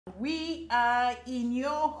We are in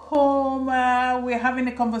your home. We're having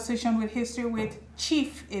a conversation with history with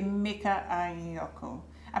Chief Emeka Anyaoku.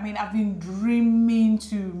 I mean, I've been dreaming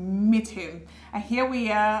to meet him. And here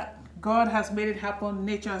we are. God has made it happen.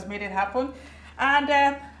 Nature has made it happen.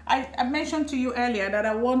 And I mentioned to you earlier that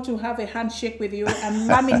I want to have a handshake with you and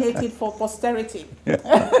laminate it for posterity.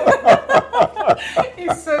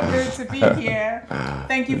 It's so good to be here.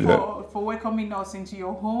 Thank you for welcoming us into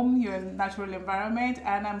your home, your natural environment,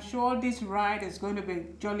 and I'm sure this ride is going to be a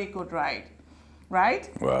jolly good ride, right?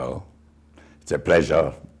 Well, it's a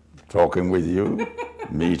pleasure talking with you,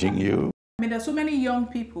 meeting you. I mean, there's so many young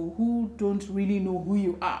people who don't really know who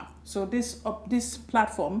you are. So this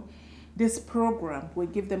platform, this program will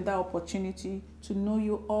give them that opportunity to know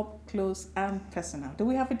you up close and personal. Do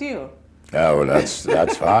we have a deal? Oh, that's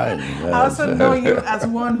fine. I also know you as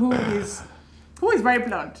one who is very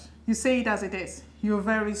blunt. You say it as it is. You're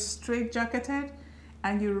very straight-jacketed,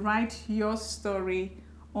 and you write your story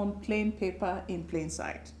on plain paper in plain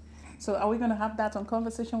sight. So are we going to have that on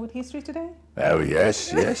Conversation with History today? Oh,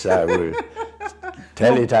 yes, I will.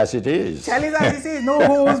 Tell it as it is. Tell it as it is, no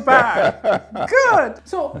holds barred. Good.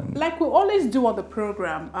 So, like we always do on the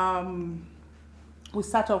program, we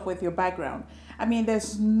start off with your background. I mean,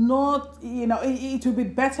 there's not, it would be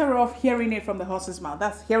better off hearing it from the horse's mouth.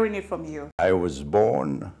 That's hearing it from you. I was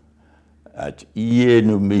born at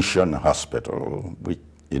Ienu Mission Hospital,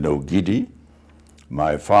 Gidi.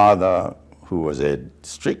 My father, who was a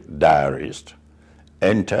strict diarist,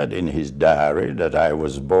 entered in his diary that I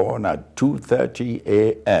was born at 2:30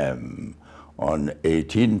 a.m. on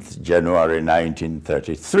 18th January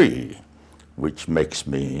 1933, which makes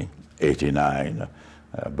me 89.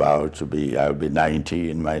 I'll be 90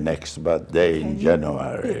 in my next birthday in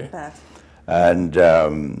January. And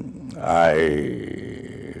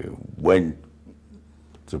I went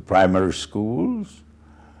to primary schools,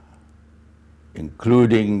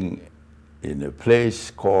 including in a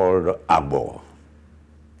place called Agbo.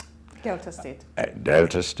 Delta State.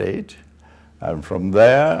 Delta State. And from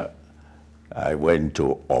there, I went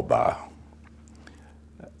to Oba.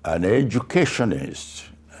 An educationist,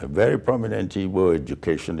 a very prominent Igbo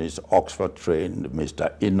educationist, Oxford-trained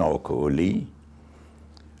Mr. Enoch Oli,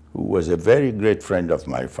 who was a very great friend of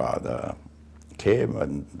my father, came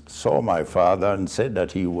and saw my father and said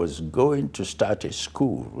that he was going to start a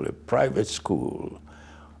school, a private school,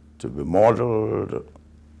 to be modeled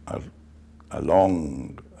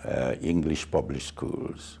along English public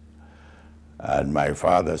schools. And my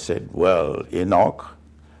father said, well, Enoch,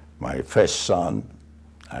 my first son,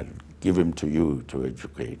 I'll give him to you to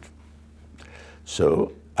educate.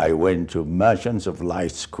 So I went to Merchants of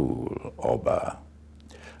Light School, Oba.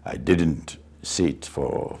 I didn't sit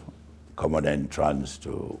for common entrance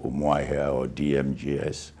to Umuahia or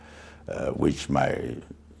DMGS, which my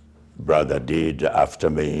brother did after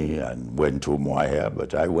me and went to Umuahia,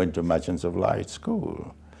 but I went to Merchants of Light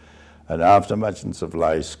School. And after Merchants of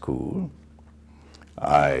Light School,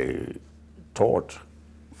 I taught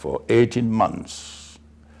for 18 months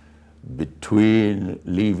between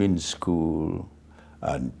leaving school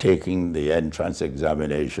and taking the entrance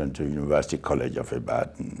examination to University College of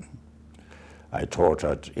Ibadan. I taught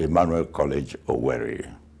at Emmanuel College,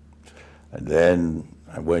 Owerri. And then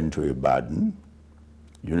I went to Ibadan,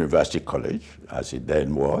 University College, as it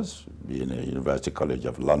then was, being a University College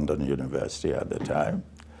of London University at the time.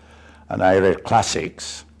 And I read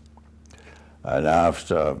classics. And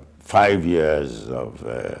after 5 years of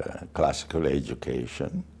classical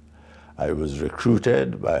education, I was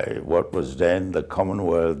recruited by what was then the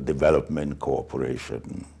Commonwealth Development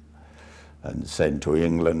Corporation and sent to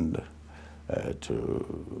England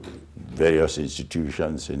to various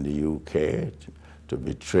institutions in the UK to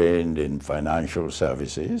be trained in financial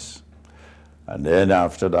services. And then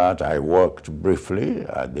after that, I worked briefly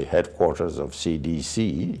at the headquarters of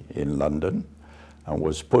CDC in London and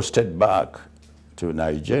was posted back to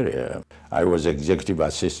Nigeria. I was executive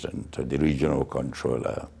assistant to the regional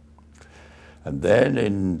controller. And then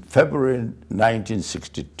in February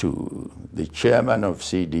 1962, the chairman of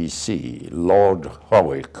CDC, Lord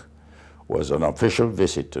Howick, was on official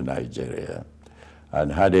visit to Nigeria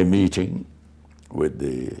and had a meeting with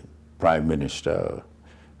the Prime Minister,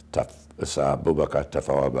 Sir Abubakar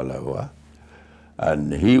Tafawa Balewa,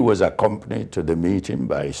 and he was accompanied to the meeting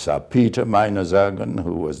by Sir Peter Meinerzagen,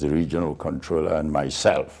 who was the regional controller, and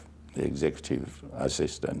myself, the executive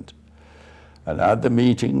assistant. And at the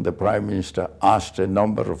meeting, the Prime Minister asked a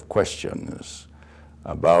number of questions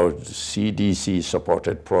about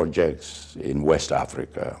CDC-supported projects in West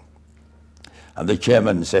Africa. And the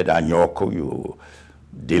chairman said, Anyaoku, you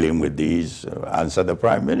dealing with these, answer the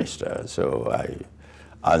Prime Minister. So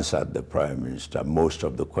answered the Prime Minister most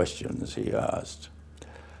of the questions he asked.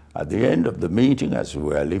 At the end of the meeting, as we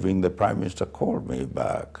were leaving, the Prime Minister called me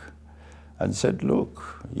back and said,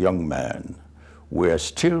 "Look, young man, we are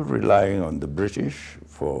still relying on the British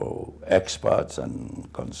for experts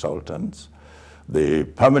and consultants. The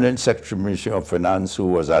Permanent Secretary Ministry of Finance, who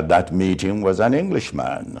was at that meeting, was an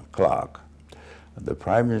Englishman, Clark." And the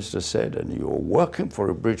Prime Minister said, "And you're working for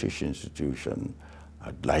a British institution,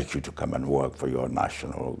 I'd like you to come and work for your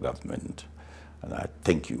national government. And I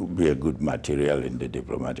think you'll be a good material in the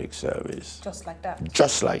diplomatic service." Just like that.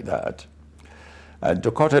 Just like that. And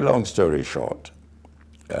to cut a long story short,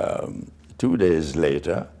 2 days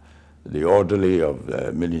later, the orderly of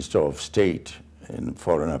the Minister of State in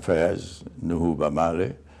Foreign Affairs, Nuhu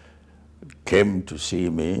Bamale, came to see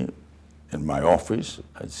me in my office,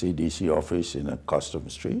 at CDC office in a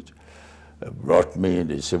Customs Street, brought me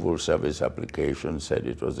the civil service application, said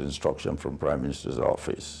it was instruction from Prime Minister's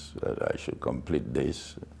office that I should complete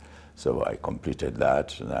this. So I completed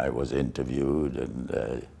that, and I was interviewed,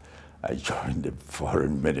 and I joined the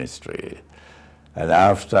Foreign Ministry. And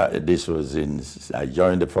after this was I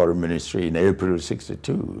joined the Foreign Ministry in April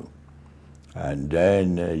 '62. And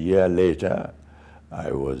then a year later,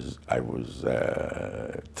 I was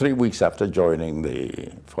 3 weeks after joining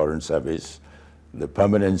the Foreign Service, the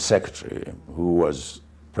Permanent Secretary, who was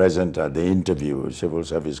present at the interview, Civil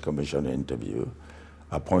Service Commission interview,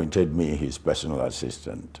 appointed me his personal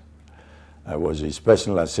assistant. I was his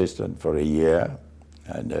personal assistant for a year,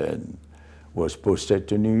 and then was posted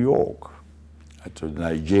to New York, to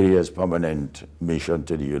Nigeria's permanent mission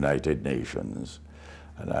to the United Nations.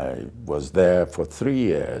 And I was there for 3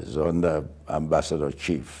 years under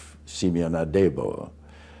Ambassador-Chief Simeon Adebo.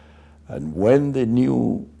 And when the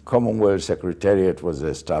new Commonwealth Secretariat was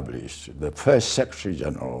established, the first Secretary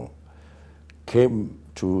General came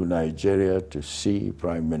to Nigeria to see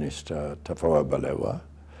Prime Minister Tafawa Balewa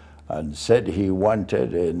and said he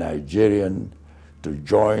wanted a Nigerian to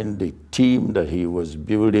join the team that he was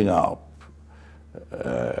building up,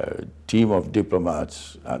 a team of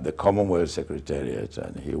diplomats at the Commonwealth Secretariat,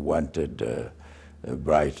 and he wanted a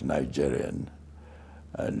bright Nigerian.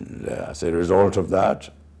 And as a result of that,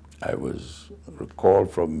 I was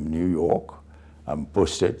recalled from New York and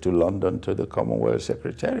posted to London to the Commonwealth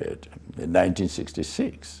Secretariat in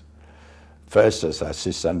 1966. First as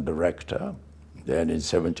Assistant Director, then in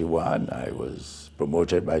 '71 I was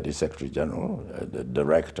promoted by the Secretary General, the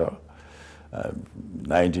Director.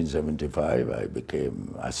 1975 I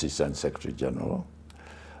became Assistant Secretary General.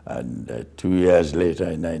 And 2 years later,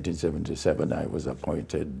 in 1977, I was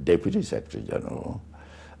appointed Deputy Secretary General.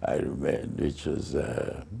 I remained, which was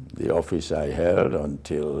the office I held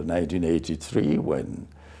until 1983, when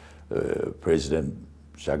President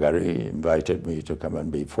Shagari invited me to come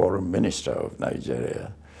and be Foreign Minister of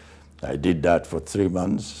Nigeria. I did that for 3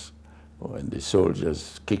 months when the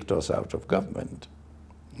soldiers kicked us out of government.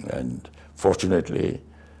 And fortunately,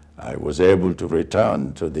 I was able to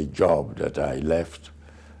return to the job that I left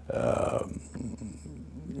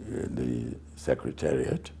the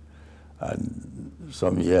Secretariat. And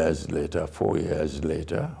some years later, 4 years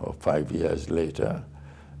later, or 5 years later,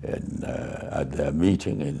 at their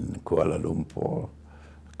meeting in Kuala Lumpur,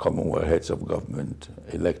 Commonwealth Heads of Government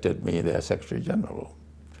elected me their Secretary General.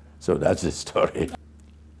 So that's the story.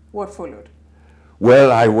 What followed?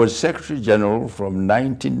 Well, I was Secretary General from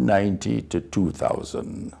 1990 to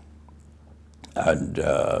 2000. And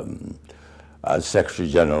as Secretary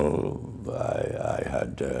General, I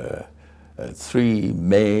had 3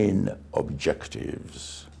 main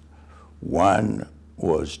objectives. One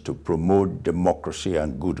was to promote democracy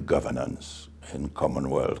and good governance in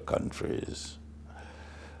Commonwealth countries.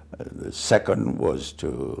 The second was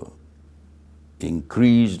to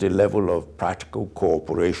increase the level of practical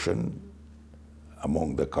cooperation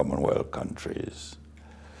among the Commonwealth countries.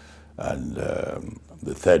 And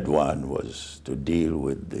the third one was to deal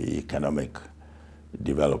with the economic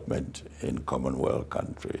development in Commonwealth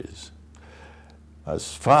countries.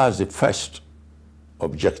 As far as the first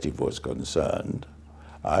objective was concerned,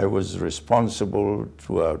 I was responsible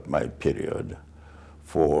throughout my period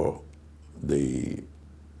for the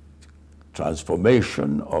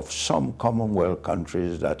transformation of some Commonwealth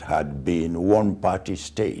countries that had been one-party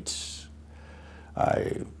states.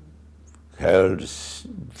 I held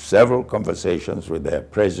several conversations with their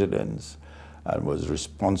presidents and was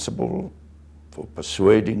responsible for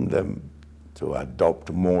persuading them to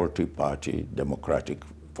adopt multi-party democratic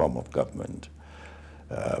form of government.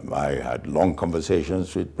 I had long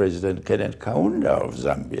conversations with President Kenneth Kaunda of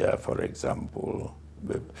Zambia, for example,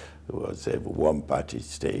 who was a one-party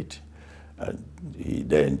state, and he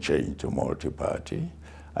then changed to multi-party.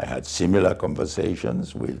 I had similar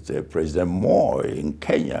conversations with President Moore in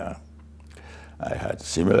Kenya. I had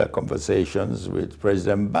similar conversations with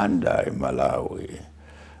President Banda in Malawi.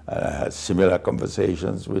 I had similar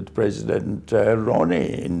conversations with President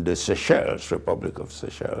Ronnie in the Seychelles, Republic of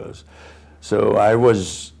Seychelles. So I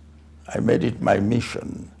made it my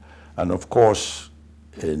mission. And of course,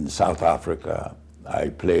 in South Africa, I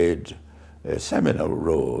played a seminal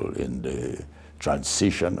role in the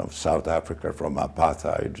transition of South Africa from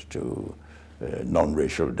apartheid to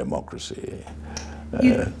non-racial democracy.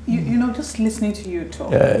 You know, just listening to you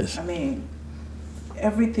talk, yes. I mean,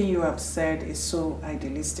 everything you have said is so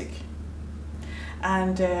idealistic.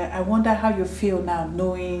 And I wonder how you feel now,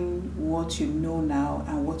 knowing what you know now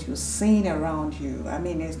and what you're seeing around you. I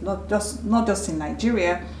mean, it's not just in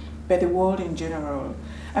Nigeria, but the world in general.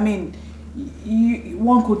 I mean,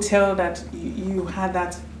 one could tell that you had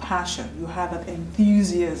that passion, you had that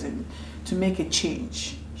enthusiasm to make a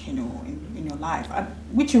change, you know, in your life,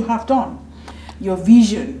 which you have done. Your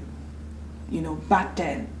vision, you know, back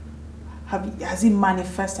then, has it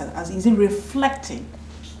manifested? Is it reflecting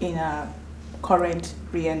in our current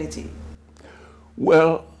reality?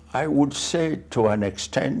 Well, I would say to an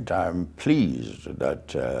extent I'm pleased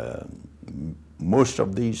that most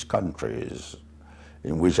of these countries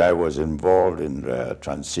in which I was involved in the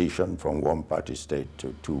transition from one-party state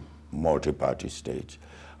to two multi-party states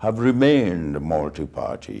have remained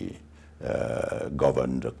multi-party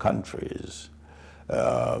governed countries.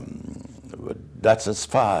 That's as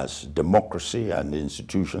far as democracy and the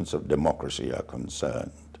institutions of democracy are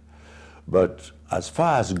concerned. But as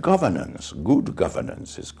far as governance, good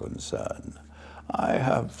governance is concerned, I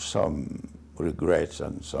have some regrets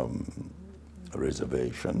and some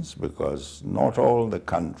reservations because not all the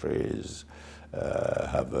countries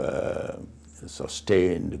have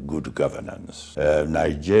sustained good governance.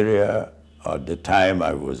 Nigeria, at the time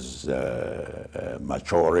I was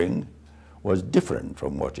maturing, was different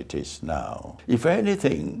from what it is now. If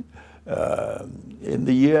anything, in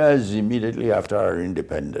the years immediately after our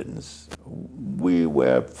independence, we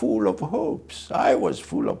were full of hopes. I was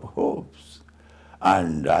full of hopes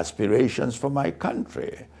and aspirations for my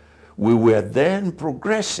country. We were then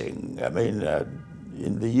progressing. I mean,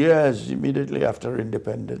 in the years immediately after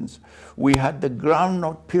independence, we had the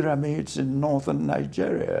groundnut pyramids in northern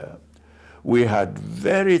Nigeria. We had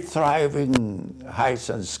very thriving hides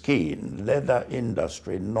and skin, leather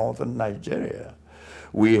industry in northern Nigeria.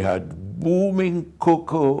 We had booming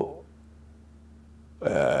cocoa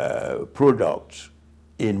products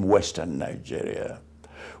in western Nigeria.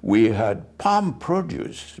 We had palm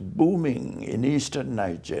produce booming in eastern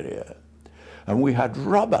Nigeria. And we had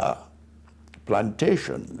rubber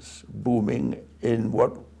plantations booming in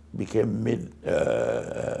what became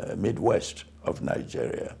Midwest of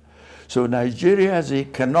Nigeria. So Nigeria's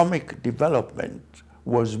economic development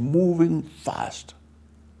was moving fast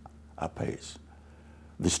apace.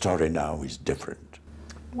 The story now is different.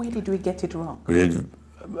 Where did we get it wrong?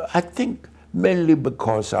 I think mainly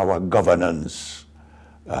because our governance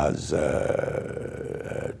has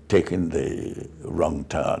taken the wrong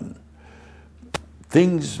turn.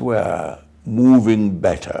 Things were moving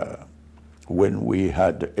better when we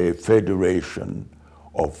had a federation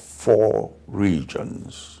of 4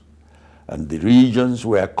 regions. And the regions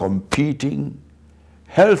were competing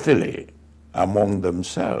healthily among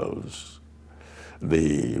themselves.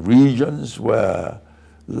 The regions were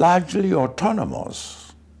largely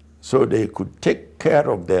autonomous, so they could take care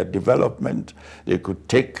of their development, they could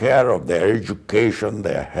take care of their education,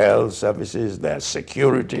 their health services, their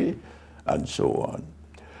security, and so on.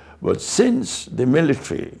 But since the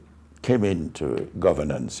military came into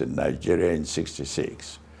governance in Nigeria in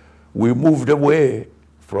 '66, we moved away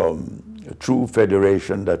from a true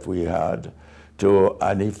federation that we had to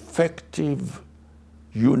an effective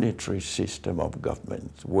unitary system of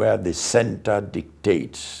government where the center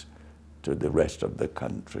dictates to the rest of the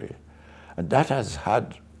country. And that has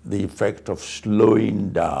had the effect of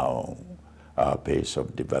slowing down our pace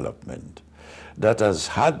of development. That has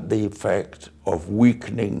had the effect of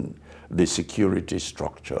weakening the security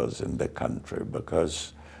structures in the country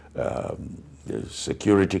because the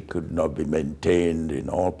security could not be maintained in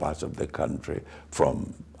all parts of the country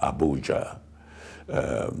from Abuja.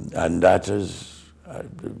 And that has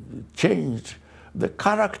changed the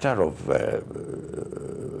character of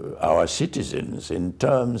our citizens in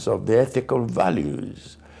terms of the ethical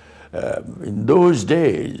values. In those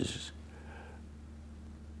days,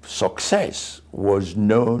 success was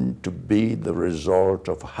known to be the result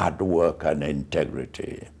of hard work and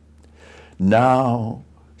integrity. Now,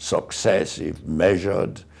 success, if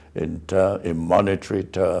measured in monetary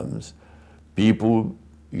terms, people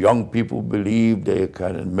young people believe they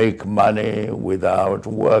can make money without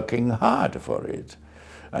working hard for it.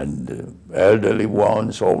 And elderly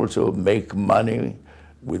ones also make money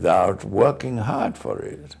without working hard for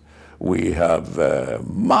it. We have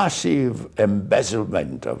massive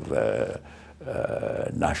embezzlement of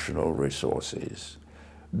national resources.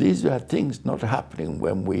 These are things not happening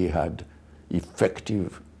when we had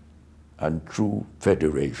effective and true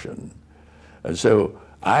federation. And so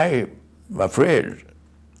I'm afraid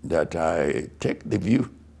that I take the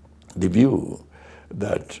view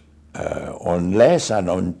that unless and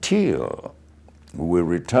until we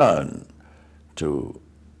return to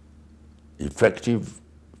effective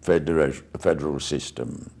federal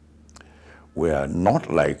system, we are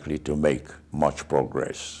not likely to make much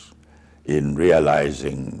progress in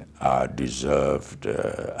realizing our deserved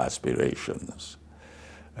aspirations.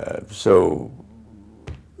 So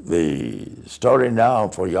the story now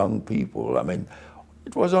for young people, I mean,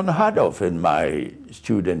 it was unheard of in my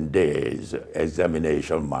student days,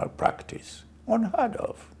 examination malpractice. Unheard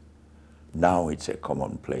of. Now it's a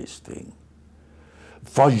commonplace thing.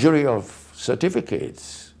 Forgery of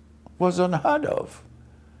certificates was unheard of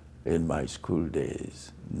in my school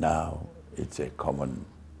days. Now it's a common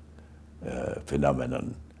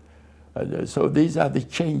phenomenon. So these are the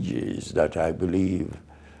changes that I believe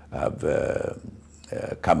have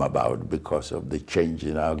come about because of the change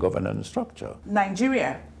in our governance structure.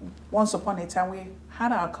 Nigeria, once upon a time, we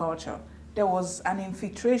had our culture. There was an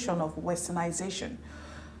infiltration of westernization.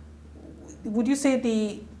 Would you say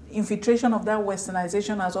the infiltration of that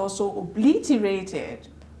westernization has also obliterated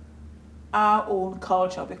our own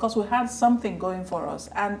culture? Because we had something going for us.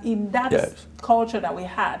 And in that Yes. culture that we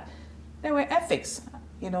had, there were ethics,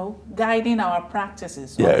 you know, guiding our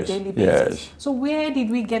practices on a daily basis. Yes. So where did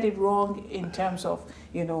we get it wrong in terms of,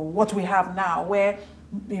 you know, what we have now, where,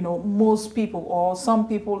 you know, most people or some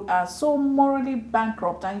people are so morally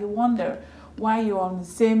bankrupt, and you wonder why you're on the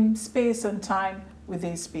same space and time with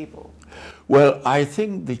these people? Well, I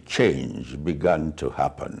think the change began to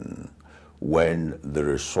happen when the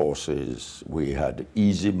resources, we had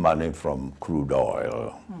easy money from crude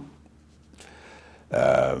oil.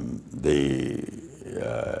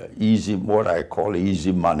 What I call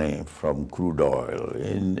easy money from crude oil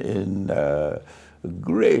in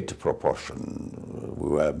great proportion. We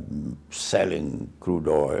were selling crude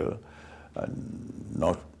oil,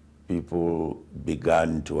 and people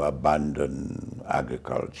began to abandon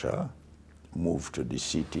agriculture, move to the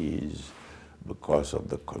cities because of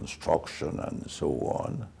the construction and so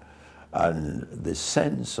on. And the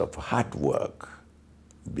sense of hard work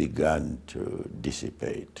began to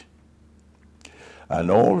dissipate. And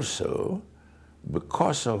also,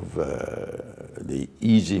 because of the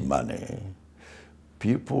easy money,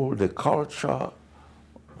 the culture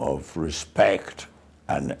of respect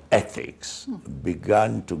and ethics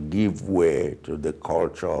began to give way to the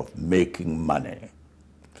culture of making money.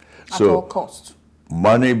 At all cost.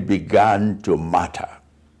 Money began to matter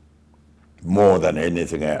more than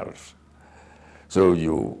anything else. So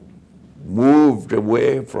you moved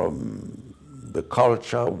away from the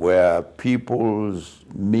culture where people's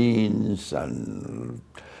means and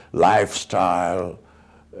lifestyle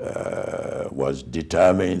was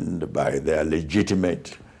determined by their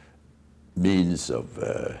legitimate means of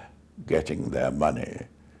getting their money,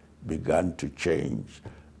 began to change.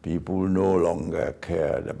 People no longer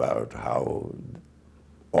cared about how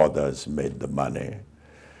others made the money.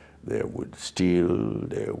 They would steal,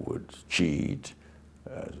 they would cheat.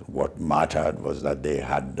 What mattered was that they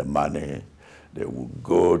had the money. They would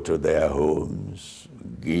go to their homes,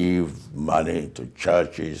 give money to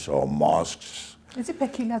churches or mosques. Is it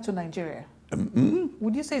peculiar to Nigeria?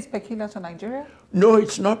 Would you say it's peculiar to Nigeria? No,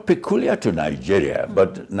 it's not peculiar to Nigeria,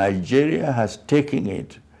 but Nigeria has taken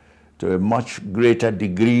it to a much greater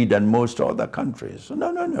degree than most other countries.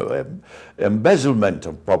 No. Embezzlement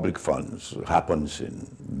of public funds happens in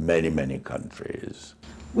many, many countries.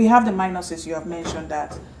 We have the minuses, you have mentioned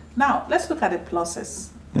that. Now, let's look at the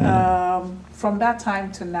pluses. From that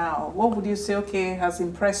time to now, what would you say, okay, has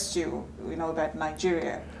impressed you, about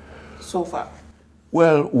Nigeria so far?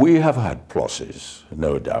 Well, we have had pluses,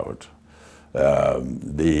 no doubt.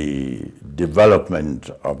 The development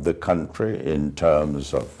of the country in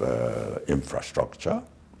terms of infrastructure,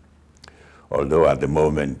 although at the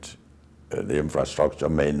moment the infrastructure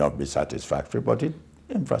may not be satisfactory, but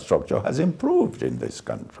infrastructure has improved in this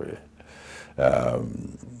country.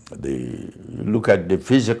 Look at the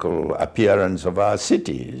physical appearance of our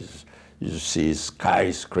cities. You see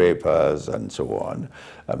skyscrapers and so on.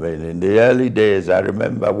 I mean, in the early days, I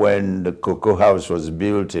remember when the Cocoa House was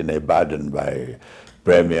built in Ibadan by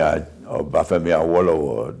Premier of Bafemi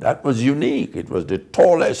Awolowo. That was unique. It was the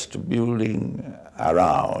tallest building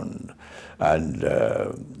around. And,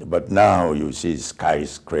 but now you see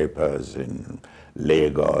skyscrapers in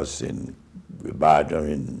Lagos, in Ibadan,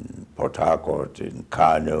 in Port Harcourt, in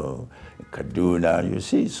Kano, in Kaduna. You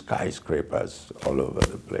see skyscrapers all over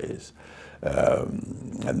the place.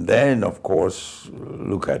 And then, of course,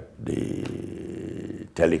 look at the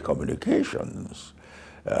telecommunications.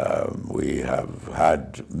 We have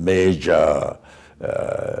had major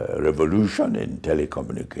revolution in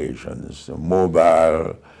telecommunications. A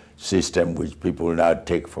mobile system which people now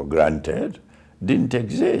take for granted didn't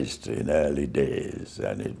exist in early days,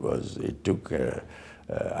 and it took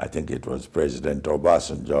I think it was President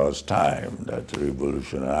Obasanjo's time that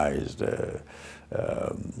revolutionized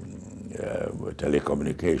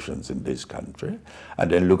telecommunications in this country.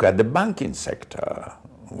 And then look at the banking sector.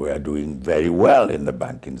 We are doing very well in the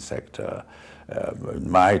banking sector.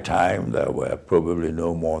 In my time, there were probably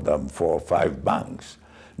no more than 4 or 5 banks.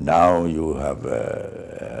 Now you have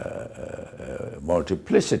a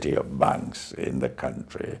multiplicity of banks in the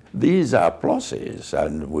country. These are pluses,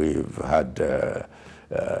 and we've had,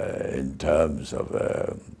 in terms of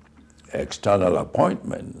external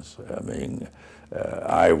appointments, I mean,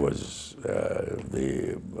 I was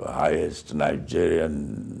the highest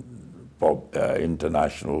Nigerian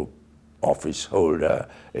international office holder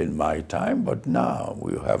in my time, but now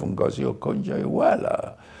we have Ngozi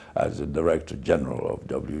Okonjo-Iweala as the Director General of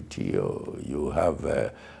WTO. You have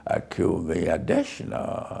Akinwumi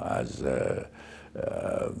Adesina as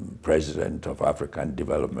President of African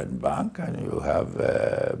Development Bank, and you have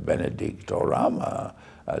Benedict Orama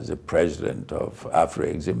as the President of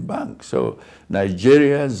Afro-Exim Bank. So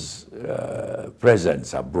Nigeria's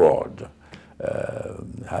presence abroad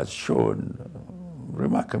has shown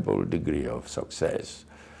remarkable degree of success,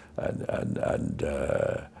 and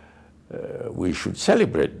we should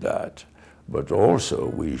celebrate that, but also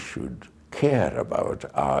we should care about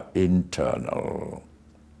our internal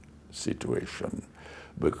situation,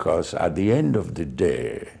 because at the end of the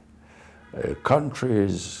day,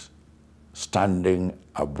 countries standing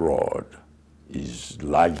abroad is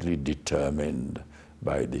largely determined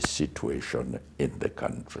by the situation in the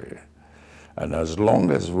country. And as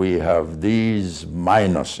long as we have these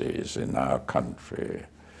minuses in our country,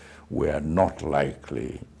 we are not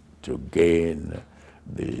likely to gain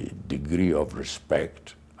the degree of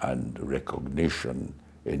respect and recognition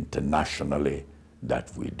internationally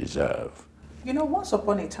that we deserve. You know, once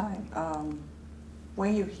upon a time,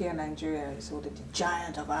 when you hear Nigeria, it's called the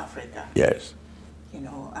giant of Africa. Yes. You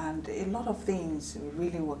know, and a lot of things are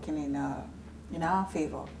really working in our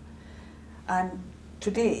favor. And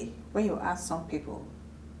today, when you ask some people,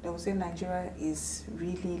 they will say Nigeria is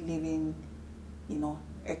really living, you know,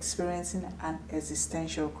 experiencing an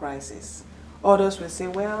existential crisis. Others will say,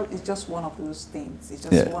 well, it's just one of those things. It's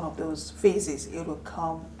just one of those phases. It will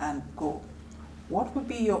come and go. What would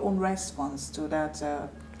be your own response to that,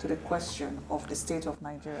 to the question of the state of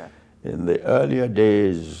Nigeria? In the earlier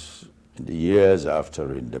days, in the years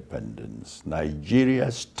after independence,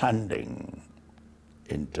 Nigeria's standing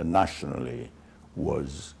internationally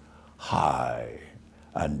was high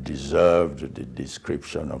and deserved the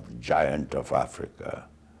description of giant of Africa.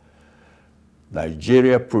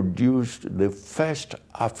 Nigeria produced the first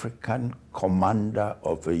African commander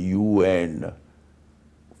of a UN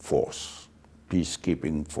force,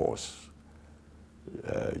 peacekeeping force.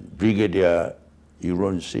 Brigadier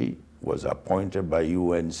Ironsi was appointed by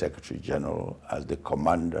UN Secretary General as the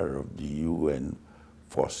commander of the UN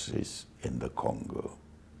forces in the Congo.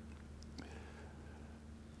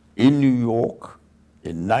 In New York,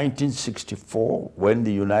 in 1964, when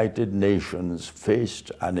the United Nations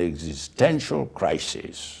faced an existential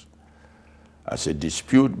crisis as a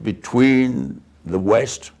dispute between the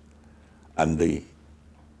West and the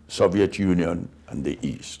Soviet Union and the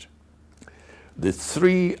East, the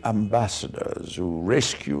 3 ambassadors who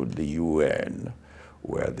rescued the UN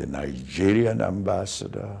were the Nigerian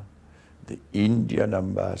ambassador, the Indian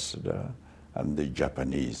ambassador, and the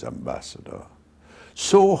Japanese ambassador.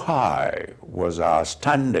 So high was our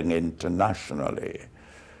standing internationally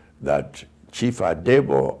that Chief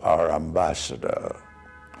Adebo, our ambassador,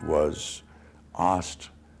 was asked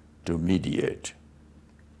to mediate.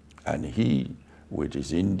 And he, with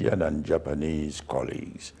his Indian and Japanese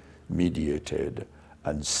colleagues, mediated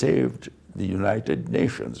and saved the United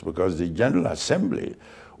Nations, because the General Assembly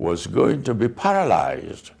was going to be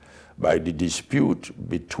paralyzed by the dispute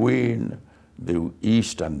between the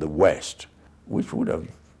East and the West, which would have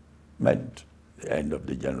meant the end of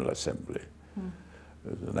the General Assembly.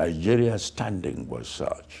 Nigeria's standing was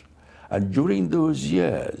such. And during those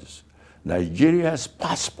years, Nigeria's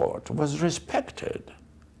passport was respected.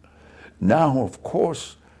 Now, of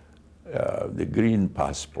course, the green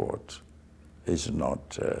passport is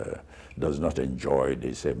not, does not enjoy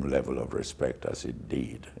the same level of respect as it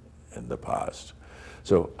did in the past.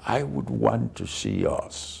 So I would want to see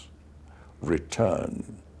us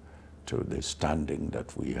return to the standing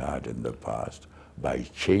that we had in the past by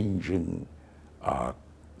changing our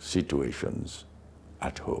situations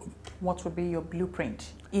at home. What would be your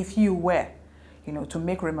blueprint if you were, to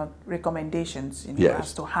make recommendations Yes.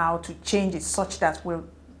 as to how to change it such that we'll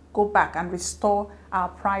go back and restore our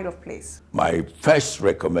pride of place? My first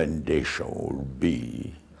recommendation would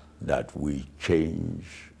be that we change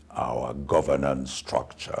our governance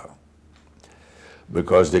structure.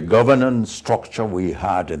 Because the governance structure we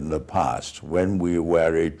had in the past, when we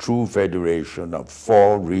were a true federation of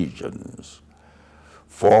 4 regions,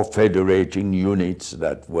 4 federating units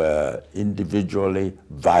that were individually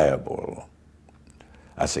viable,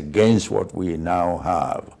 as against what we now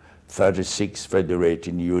have, 36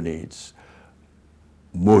 federating units,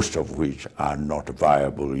 most of which are not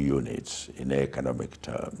viable units in economic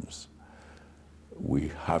terms.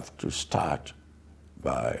 We have to start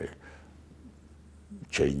by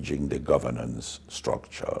changing the governance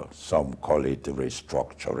structure. Some call it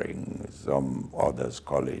restructuring, some others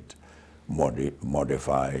call it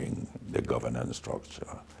modifying the governance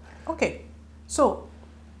structure. Okay, so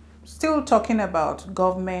still talking about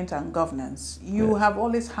government and governance, you have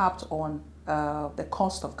always harped on the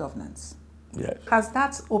cost of governance. Yes. Has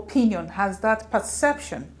that opinion, has that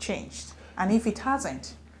perception changed? And if it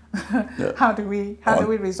hasn't, how do we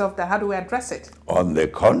resolve that? How do we address it? On the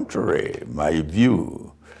contrary, my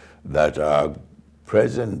view that our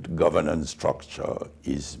present governance structure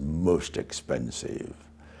is most expensive,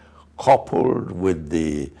 coupled with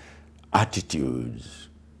the attitudes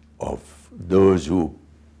of those who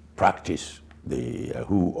practice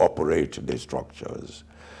who operate the structures.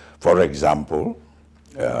 For example,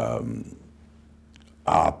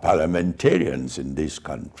 our parliamentarians in this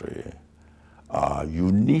country are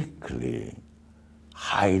uniquely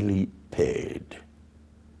highly paid.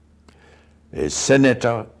 A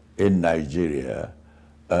senator in Nigeria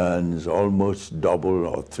earns almost double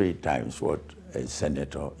or 3 times what a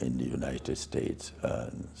senator in the United States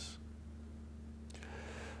earns.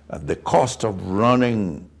 And the cost of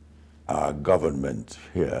running our government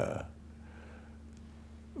here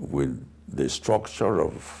with the structure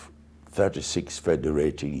of 36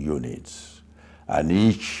 federating units, and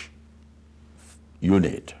each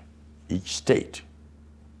unit, each state,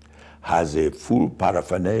 has a full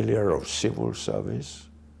paraphernalia of civil service,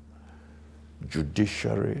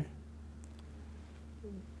 judiciary,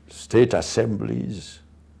 state assemblies.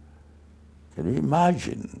 Can you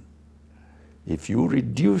imagine if you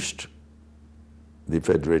reduced the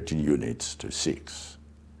federating units to 6,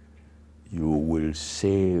 you will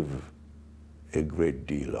save a great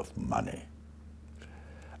deal of money.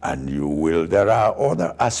 And there are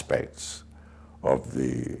other aspects of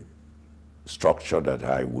the structure that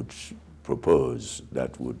I would propose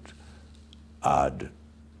that would add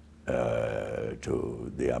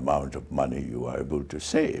to the amount of money you are able to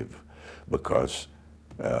save, because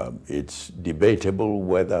it's debatable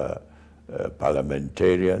whether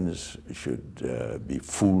parliamentarians should be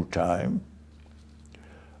full-time.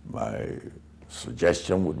 My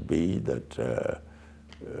suggestion would be that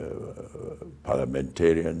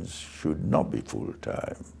parliamentarians should not be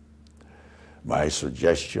full-time. My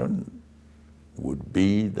suggestion would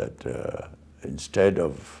be that instead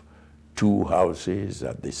of 2 houses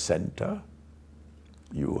at the center,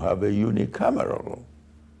 you have a unicameral,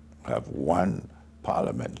 have 1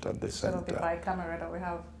 parliament at the center. Instead of the bicameral that we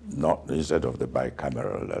have. Not instead of the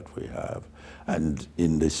bicameral that we have. And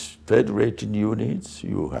in the federating units,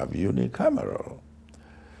 you have unicameral.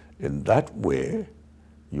 In that way,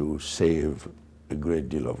 you save a great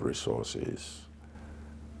deal of resources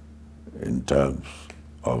in terms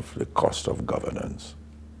of the cost of governance.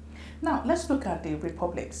 Now, let's look at the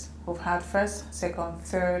republics who've had first, second,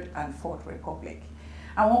 third, and fourth republic.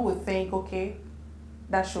 And one would think, okay,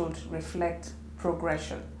 that should reflect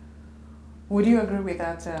progression. Would you agree with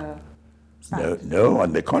that stance? No,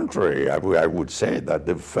 on the contrary, I would say that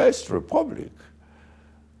the first republic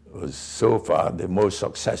was so far the most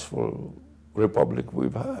successful republic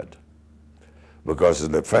we've had. Because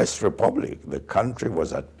in the first republic, the country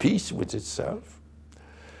was at peace with itself.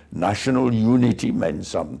 National unity meant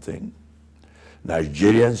something.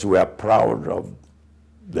 Nigerians were proud of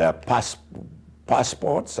their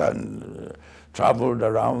passports and traveled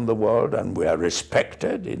around the world and were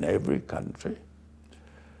respected in every country.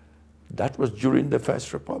 That was during the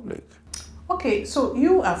First Republic. Okay, so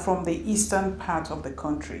you are from the eastern part of the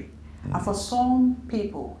country. And for some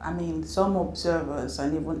people, I mean, some observers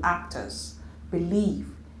and even actors believe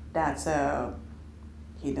that,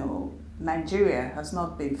 Nigeria has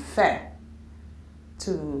not been fair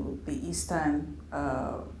to the eastern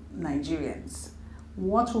Nigerians.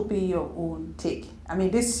 What will be your own take? I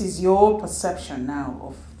mean, this is your perception now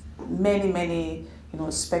of many,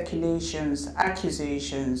 speculations,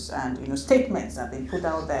 accusations, and, statements that have been put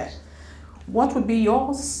out there. What would be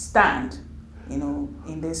your stand,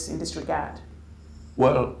 in this regard?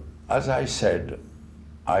 Well, as I said,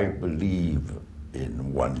 I believe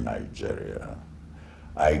in one Nigeria.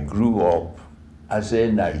 I grew up as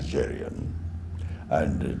a Nigerian,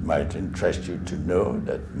 and it might interest you to know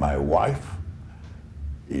that my wife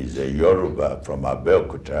is a Yoruba from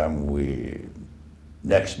Abeokuta, and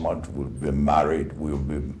next month we'll be married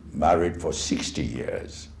for 60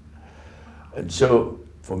 years. And so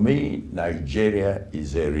for me, Nigeria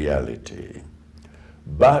is a reality.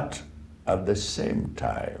 But at the same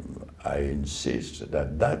time, I insist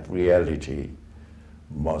that that reality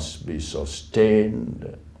must be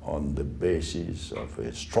sustained on the basis of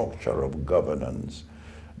a structure of governance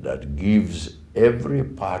that gives every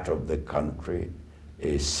part of the country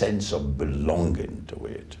a sense of belonging to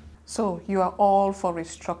it. So you are all for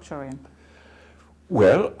restructuring?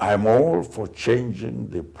 Well, I'm all for changing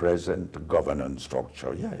the present governance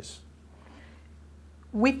structure, yes.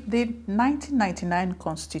 With the 1999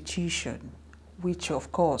 Constitution, which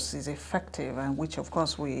of course is effective and which of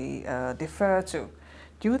course we defer to,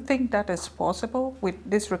 do you think that is possible with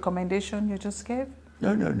this recommendation you just gave?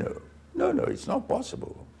 No, it's not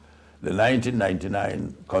possible. The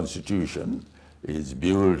 1999 Constitution is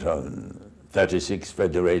built on 36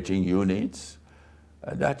 federating units.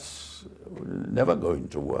 That's never going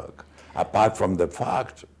to work, apart from the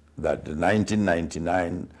fact that the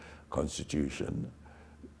 1999 Constitution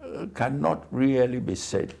cannot really be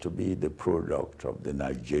said to be the product of the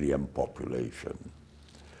Nigerian population,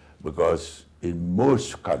 because in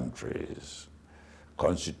most countries,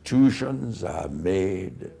 constitutions are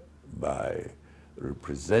made by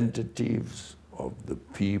representatives of the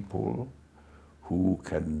people who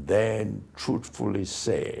can then truthfully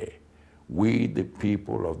say, we, the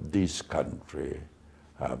people of this country,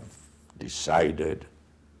 have decided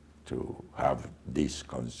to have this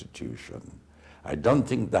constitution. I don't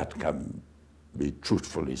think that can be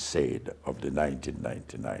truthfully said of the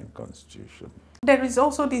 1999 Constitution. There is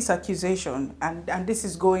also this accusation, and this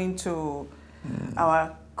is going to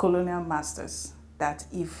our colonial masters, that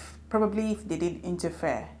if they didn't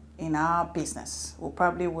interfere in our business, we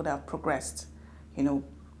probably would have progressed,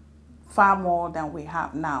 far more than we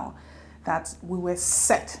have now, that we were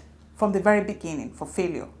set from the very beginning for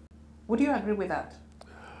failure. Would you agree with that?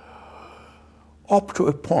 Up to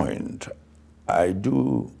a point, I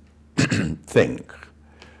do think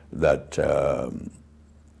that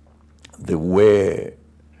the way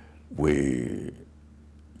we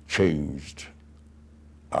changed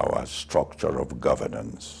our structure of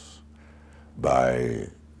governance by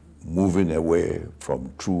moving away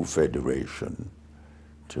from true federation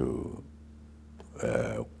to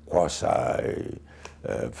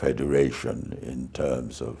quasi-federation in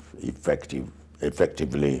terms of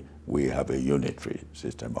effectively we have a unitary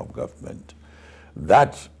system of government.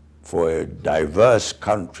 That, for a diverse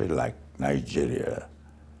country like Nigeria,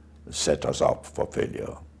 set us up for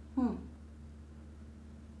failure.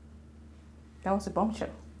 That was a bombshell.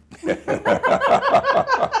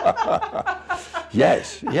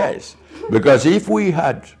 Yes. Because if we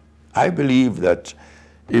had, I believe that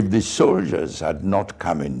if the soldiers had not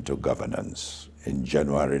come into governance in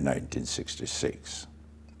January 1966,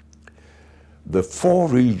 the 4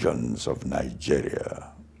 regions of Nigeria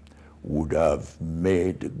would have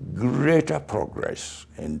made greater progress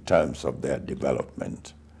in terms of their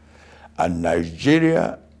development, and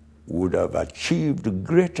Nigeria would have achieved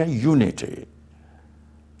greater unity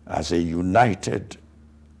as a united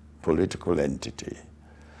political entity.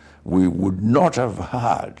 We would not have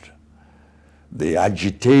had the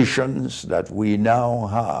agitations that we now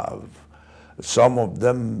have, some of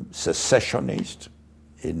them secessionist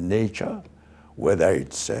in nature, whether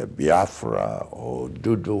it's Biafra or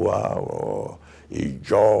Dudua or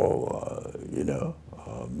Ijaw,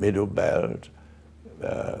 Middle Belt,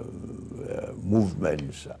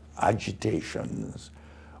 movements, agitations.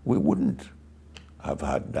 We wouldn't have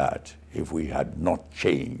had that if we had not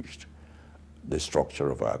changed the structure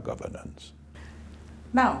of our governance.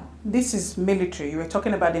 Now, this is military. You were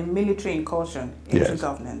talking about the military incursion into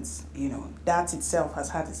governance. That itself has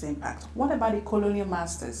had its impact. What about the colonial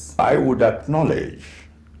masters? I would acknowledge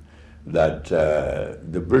that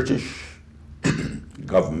the British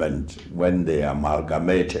government, when they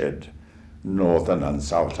amalgamated northern and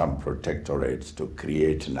southern protectorates to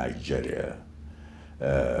create Nigeria,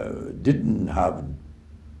 didn't have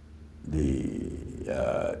the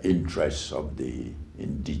interests of the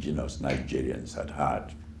indigenous Nigerians at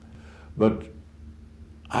heart. But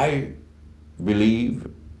I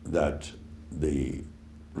believe that the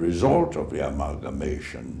result of the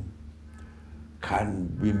amalgamation can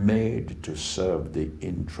be made to serve the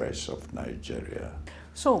interests of Nigeria.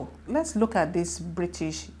 So let's look at this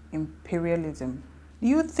British imperialism. Do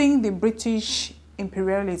you think the British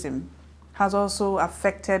imperialism has also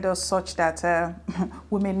affected us such that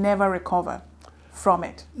we may never recover from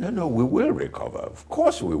it? No, we will recover. Of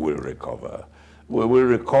course we will recover. We will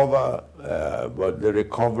recover, but the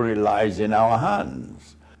recovery lies in our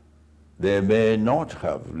hands. They may not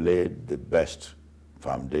have laid the best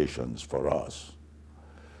foundations for us,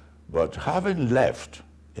 but having left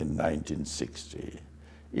in 1960,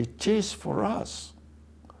 it is for us.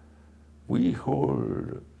 We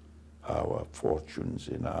hold our fortunes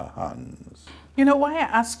in our hands. You know, why I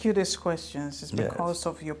ask you these questions is Yes. because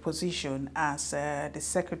of your position as the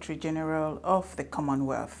Secretary General of the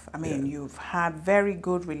Commonwealth. I mean, Yeah. you've had very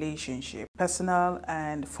good relationship, personal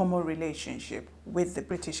and formal relationship with the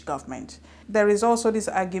British government. There is also this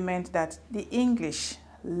argument that the English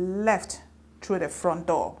left through the front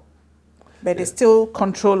door, but they still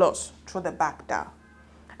control us through the back door.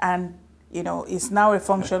 And, you know, it's now a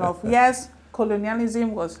function of, yes,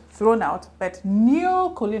 colonialism was thrown out, but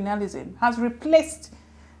new colonialism has replaced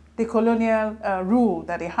the colonial rule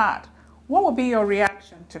that they had. What would be your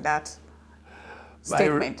reaction to that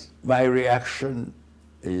statement? My reaction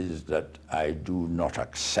is that I do not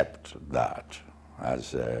accept that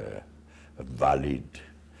as a valid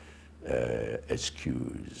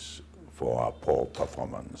excuse for our poor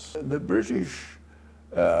performance. The British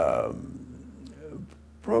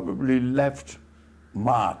probably left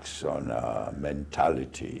marks on our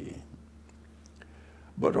mentality,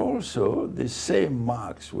 but also the same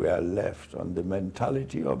marks were left on the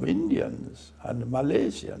mentality of Indians and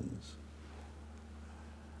Malaysians.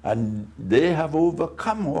 And they have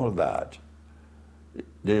overcome all that.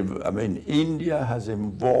 India has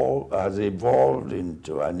evolved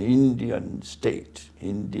into an Indian state,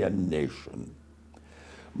 Indian nation.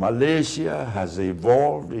 Malaysia has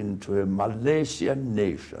evolved into a Malaysian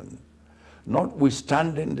nation,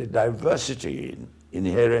 notwithstanding the diversity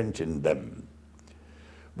inherent in them.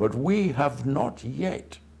 But we have not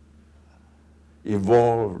yet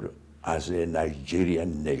evolved as a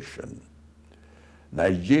Nigerian nation.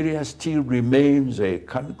 Nigeria still remains a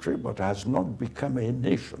country, but has not become a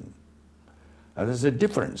nation. And there's a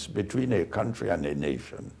difference between a country and a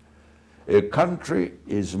nation. A country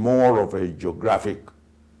is more of a geographic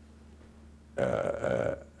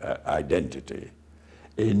identity.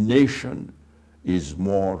 A nation is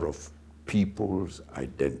more of people's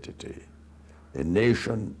identity. A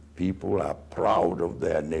nation, people are proud of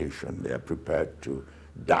their nation. They are prepared to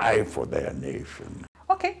die for their nation.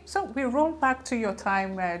 Okay, so we roll back to your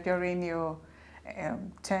time during your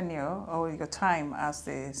tenure or your time as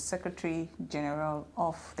the Secretary General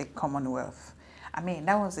of the Commonwealth. I mean,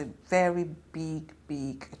 that was a very big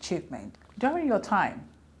achievement. During your time,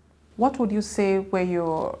 what would you say were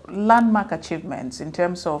your landmark achievements in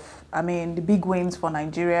terms of, I mean, the big wins for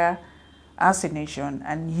Nigeria as a nation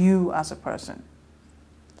and you as a person,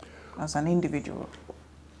 as an individual?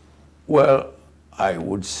 Well, I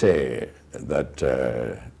would say that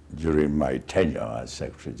during my tenure as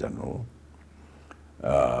Secretary General,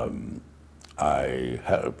 I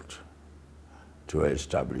helped to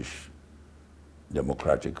establish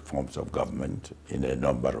democratic forms of government in a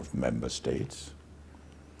number of member states.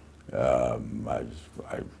 As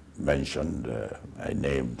I mentioned, I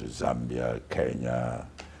named Zambia, Kenya,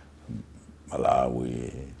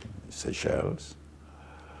 Malawi, Seychelles.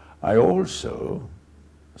 I also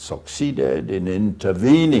succeeded in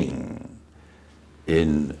intervening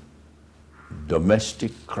in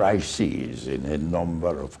domestic crises in a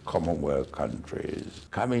number of Commonwealth countries,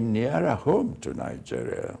 coming nearer home to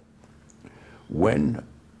Nigeria. When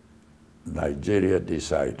Nigeria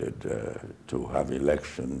decided to have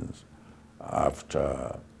elections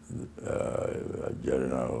after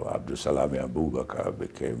General Abdulsalami Abubakar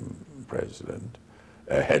became president,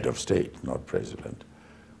 head of state, not president,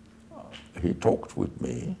 he talked with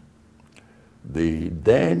me. The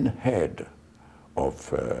then head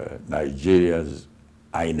of Nigeria's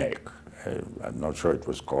INEC, I'm not sure it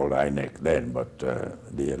was called INEC then, but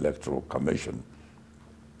the Electoral Commission,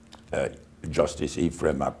 Justice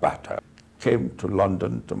Ephraim Akpata, came to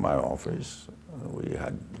London to my office. We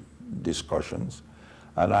had discussions,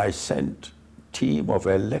 and I sent team of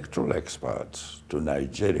electoral experts to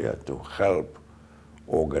Nigeria to help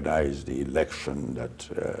organize the election that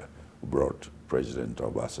brought President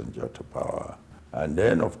Obasanjo to power. And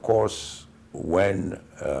then, of course, when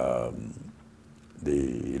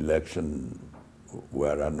the election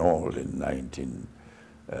were annulled in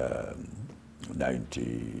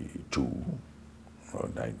 1992 or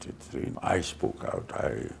 93, I spoke out.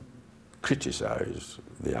 I criticized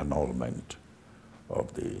the annulment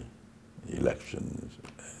of the elections.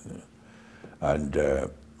 And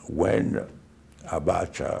when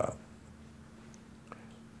Abacha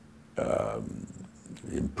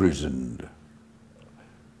imprisoned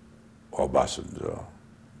Obasanjo,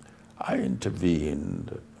 I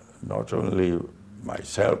intervened, not only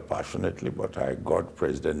myself passionately, but I got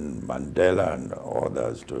President Mandela and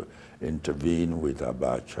others to intervene with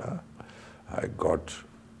Abacha. I got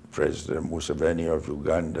President Museveni of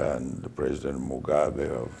Uganda and President Mugabe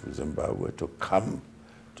of Zimbabwe to come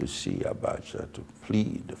to see Abacha, to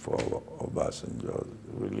plead for Obasanjo's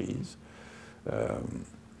release.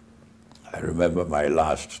 I remember my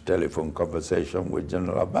last telephone conversation with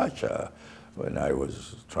General Abacha when I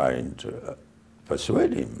was trying to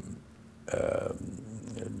persuade him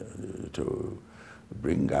to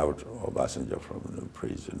bring out Obasanjo from the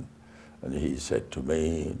prison. And he said to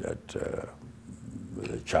me that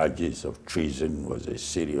the charges of treason was a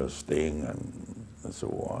serious thing and so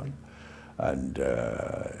on. And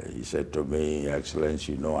he said to me,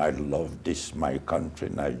 Excellency, you know, I love this, my country,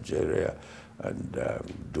 Nigeria, and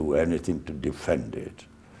do anything to defend it.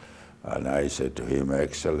 And I said to him,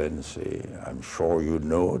 Excellency, I'm sure you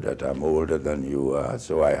know that I'm older than you are,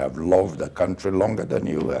 so I have loved the country longer than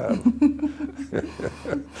you have.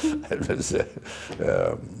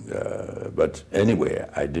 But anyway,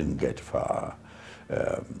 I didn't get far.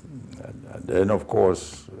 And then, of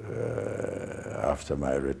course, after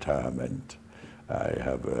my retirement, I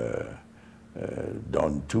have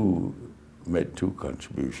made two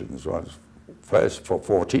contributions. One, first, for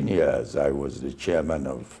 14 years, I was the chairman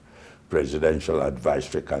of Presidential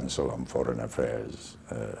Advisory Council on Foreign Affairs.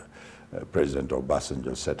 President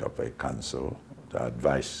Obasanjo set up a council to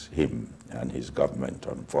advise him and his government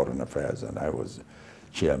on foreign affairs, and I was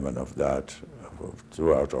chairman of that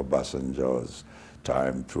throughout Obasanjo's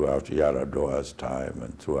time, throughout Yaradua's time,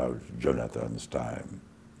 and throughout Jonathan's time.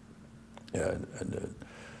 And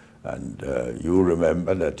you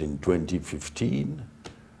remember that in 2015,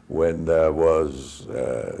 when there was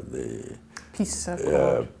the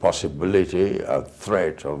possibility, a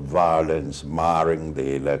threat of violence marring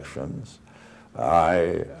the elections,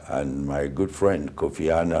 I and my good friend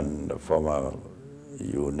Kofi Annan, the former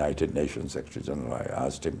United Nations Secretary General, I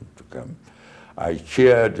asked him to come. I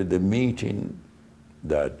chaired the meeting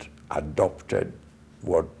that adopted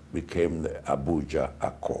what became the Abuja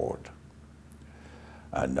Accord.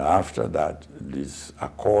 And after that, this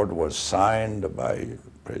accord was signed by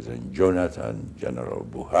President Jonathan, General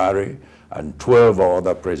Buhari, and 12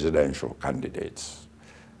 other presidential candidates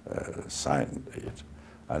signed it.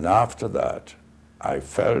 And after that, I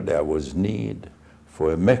felt there was need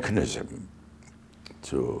for a mechanism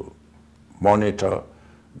to monitor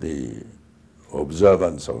the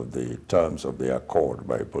observance of the terms of the accord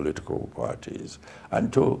by political parties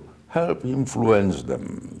and to help influence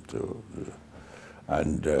them.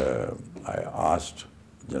 And I asked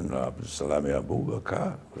General Abdulsalami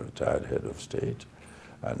Abubakar, retired head of state,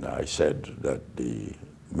 and I said that the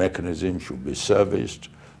mechanism should be serviced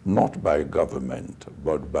not by government,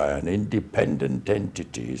 but by an independent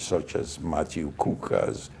entity such as Matthew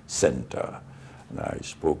Kuka's center. And I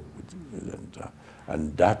spoke with the center,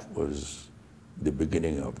 and that was the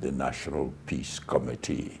beginning of the National Peace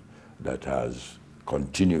Committee that has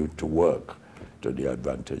continued to work to the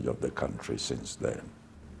advantage of the country since then.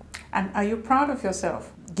 And are you proud of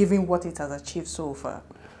yourself, given what it has achieved so far?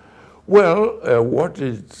 Well, what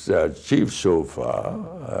it's achieved so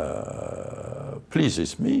far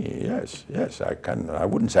pleases me, yes. I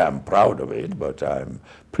wouldn't say I'm proud of it, but I'm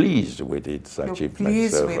pleased with its achievement.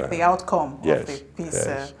 Pleased so with the outcome of the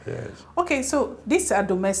peace. Yes. Okay, so these are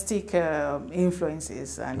domestic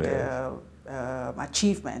influences and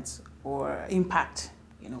achievements or impact,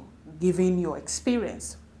 you know, given your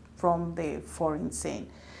experience from the foreign scene.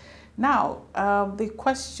 Now,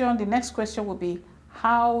 the next question will be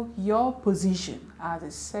how your position as a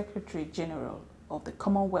Secretary General of the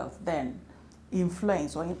Commonwealth then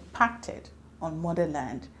influenced or impacted on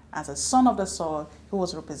motherland as a son of the soil who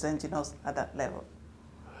was representing us at that level.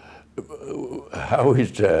 How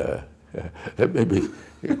is let me be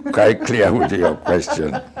quite clear with your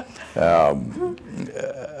question. How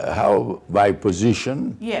my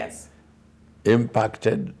position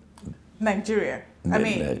impacted Nigeria. I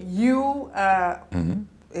mean, you are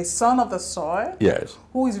a son of the soil. Yes.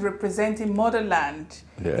 Who is representing motherland,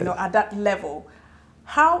 Yes. you know, at that level.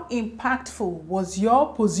 How impactful was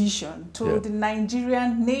your position to the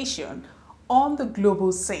Nigerian nation on the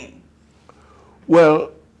global scene?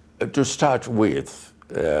 Well, to start with,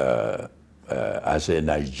 as a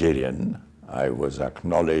Nigerian, I was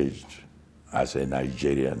acknowledged as a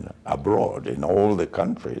Nigerian abroad in all the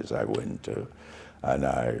countries I went to. And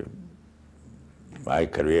my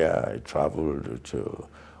career, I traveled to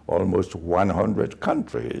almost 100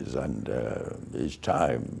 countries, and each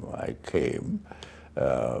time I came,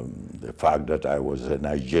 the fact that I was a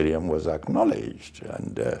Nigerian was acknowledged.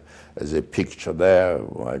 And as a picture there,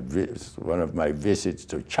 one of my visits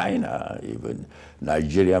to China, even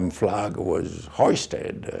Nigerian flag was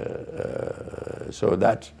hoisted. So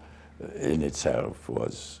that in itself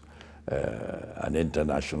was an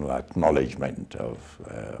international acknowledgement of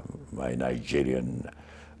my Nigerian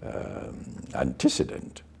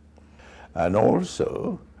antecedent. And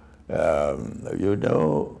also, you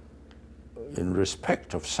know, in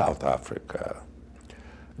respect of South Africa,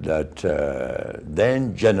 that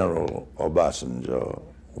then General Obasanjo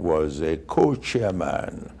was a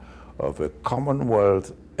co-chairman of a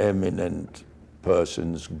Commonwealth eminent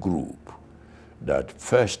persons group that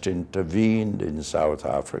first intervened in South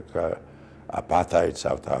Africa, apartheid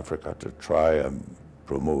South Africa, to try and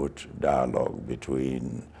promote dialogue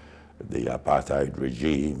between the apartheid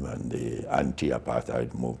regime and the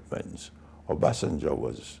anti-apartheid movements. Obasanjo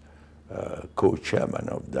was co-chairman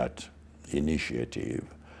of that initiative,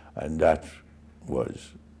 and that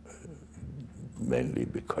was mainly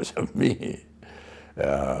because of me.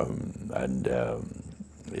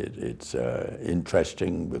 It's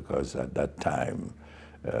interesting because at that time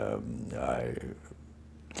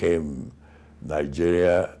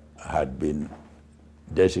Nigeria had been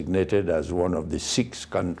designated as one of the 6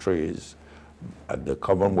 countries at the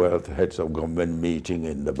Commonwealth Heads of Government meeting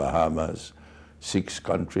in the Bahamas. 6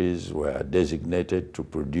 countries were designated to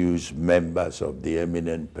produce members of the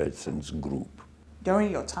eminent persons group.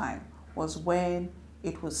 During your time was when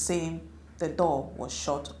it was seen the door was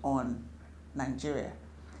shut on Nigeria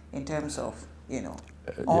in terms of, you know,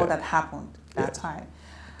 all that happened that time.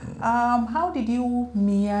 How did you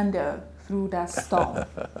meander through that storm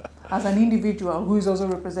as an individual who is also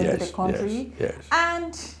representing the country?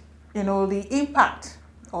 And, you know, the impact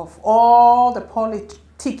of all the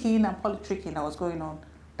politicking and politicking that was going on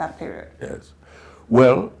that period? Yes.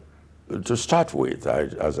 Well, to start with,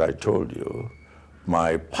 as I told you,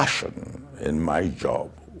 my passion in my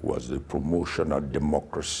job was the promotion of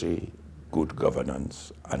democracy, good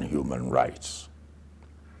governance, and human rights.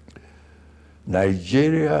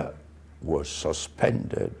 Nigeria was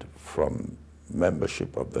suspended from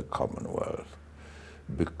membership of the Commonwealth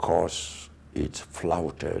because it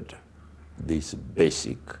flouted this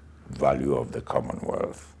basic value of the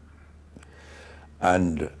Commonwealth.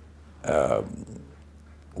 And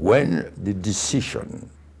when the decision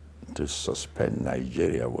to suspend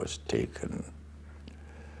Nigeria was taken,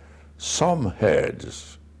 some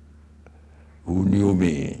heads who knew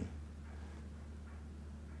me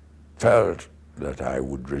felt that I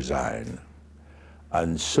would resign.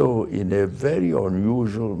 And so in a very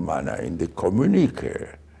unusual manner, in the communique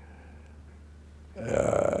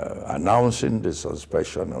announcing the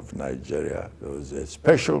suspension of Nigeria, there was a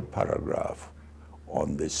special paragraph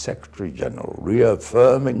on the Secretary General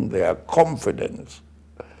reaffirming their confidence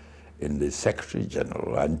in the Secretary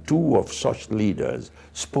General. And 2 of such leaders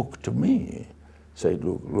spoke to me, said,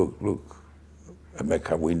 look,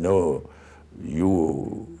 Emeka, we know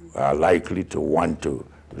you are likely to want to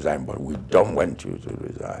resign, but we don't want you to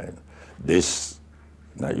resign.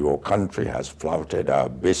 Now your country has flouted our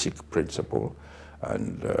basic principle,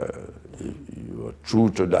 and if you are true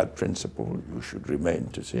to that principle, you should remain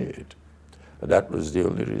to see it. That was the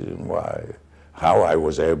only reason why, how I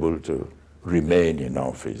was able to remain in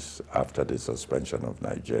office after the suspension of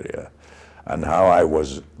Nigeria, and how I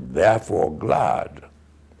was therefore glad.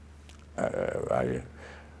 I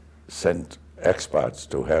sent experts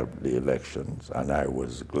to help the elections, and I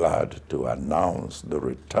was glad to announce the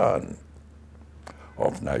return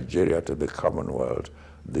of Nigeria to the Commonwealth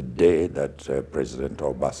the day that President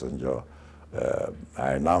Obasanjo,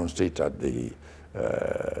 I announced it at the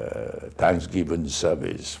Thanksgiving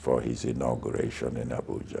service for his inauguration in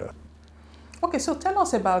Abuja. Okay, so tell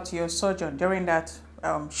us about your sojourn during that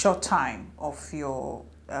short time of your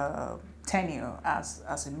tenure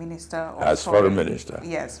as a minister of foreign minister.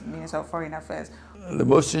 Yes, Minister of Foreign Affairs. The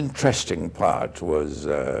most interesting part was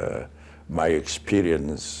my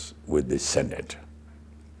experience with the Senate,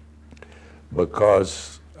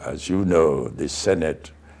 because as you know, the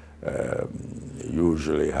Senate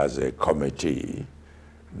usually has a committee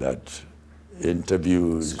that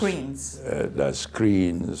interviews, that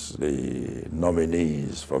screens the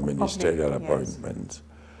nominees for ministerial appointments.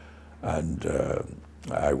 And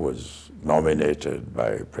I was nominated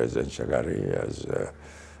by President Shagari as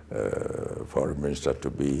foreign minister to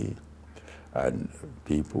be, and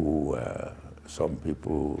some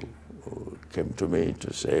people came to me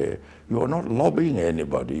to say, "You are not lobbying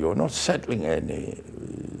anybody, you are not settling any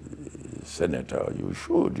senator, you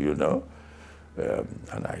should, you know."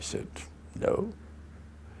 And I said, no.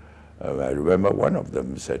 I remember one of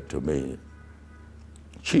them said to me,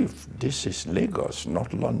 "Chief, this is Lagos,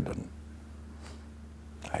 not London."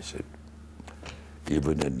 I said,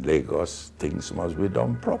 even in Lagos, things must be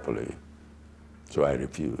done properly. So I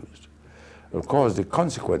refused. Of course, the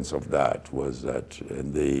consequence of that was that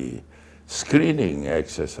in the screening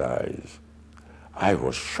exercise, I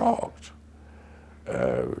was shocked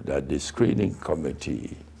that the screening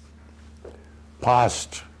committee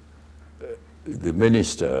passed the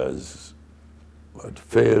ministers, but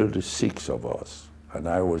failed 6 of us, and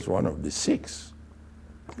I was one of the 6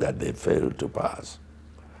 that they failed to pass.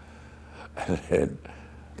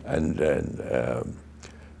 And then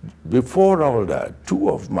before all that, 2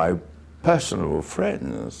 of my personal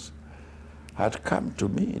friends had come to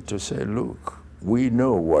me to say, "Look, we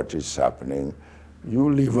know what is happening.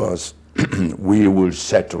 You leave us, we will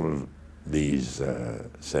settle these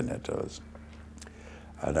senators."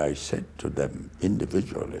 And I said to them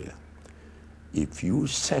individually, if you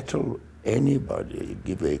settle anybody,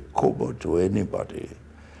 give a kobo to anybody,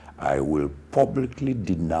 I will publicly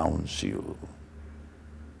denounce you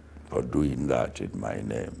for doing that in my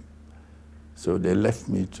name. So they left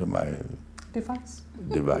me to my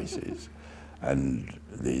devices. And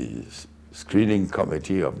the screening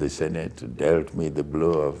committee of the Senate dealt me the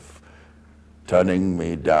blow of turning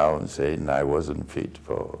me down, saying I wasn't fit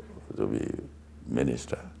to be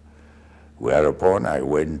minister. Whereupon I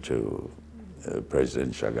went to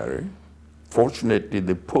President Shagari. Fortunately,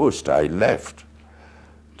 the post I left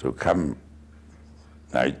to come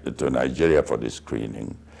to Nigeria for the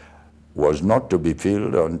screening was not to be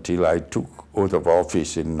filled until I took oath of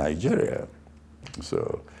office in Nigeria.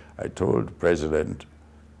 So I told President,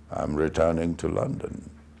 I'm returning to London.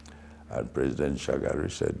 And President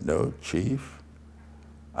Shagari said, "No, Chief,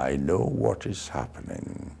 I know what is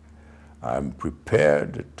happening. I'm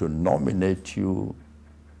prepared to nominate you,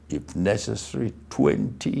 if necessary,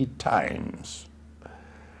 20 times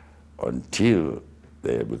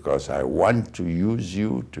because I want to use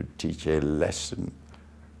you to teach a lesson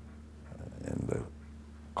in the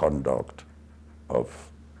conduct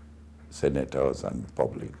of senators and the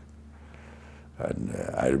public." And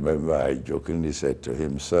I remember I jokingly said to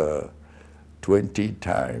him, "Sir, 20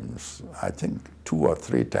 times, I think 2 or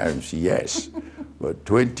 3 times, yes, but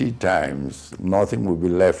 20 times, nothing will be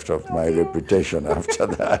left of my reputation after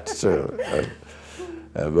that." So,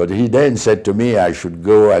 but he then said to me I should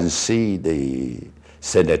go and see the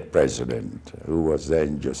Senate President, who was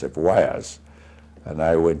then Joseph Wires. And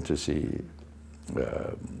I went to see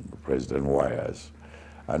President Wires.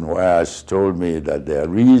 And Wires told me that their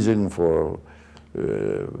reason for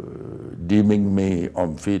deeming me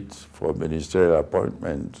unfit for ministerial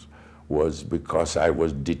appointments was because I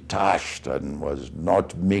was detached and was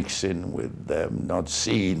not mixing with them, not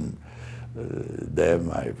seeing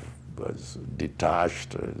them. I was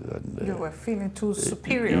detached. And, you were feeling too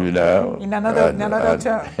superior, you know, in another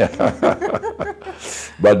term.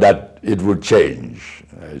 But that it would change.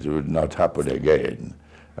 It would not happen again.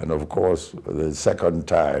 And of course, the second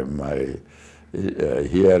time, my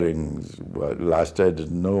hearings lasted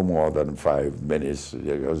no more than 5 minutes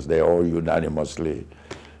because they all unanimously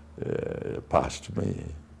passed me.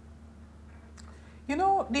 You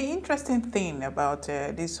know, the interesting thing about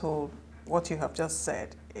this whole, what you have just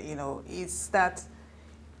said, you know, is that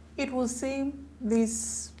it will seem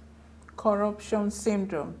this corruption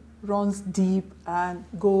syndrome runs deep and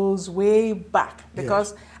goes way back.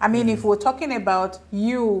 Because, yes. I mean, if we're talking about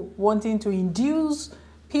you wanting to induce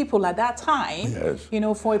people at that time, yes. you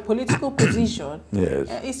know, for a political position, yes.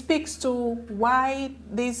 It speaks to why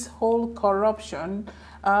this whole corruption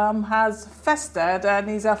has festered and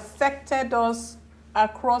is affected us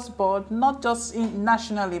across board, not just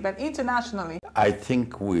nationally, but internationally. I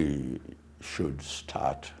think we should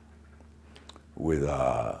start with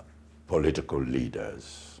our political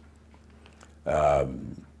leaders.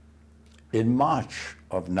 In March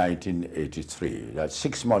of 1983, that's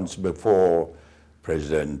 6 months before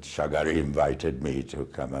President Shagari invited me to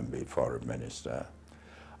come and be foreign minister,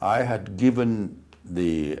 I had given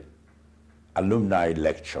the alumni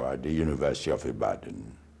lecture at the University of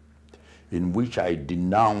Ibadan, in which I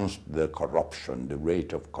denounced the corruption, the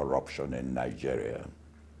rate of corruption in Nigeria.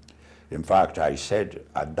 In fact, I said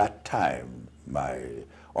at that time, my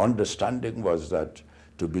understanding was that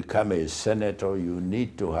to become a senator, you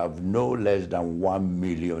need to have no less than 1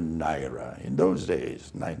 million naira. In those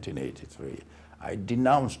days, 1983, I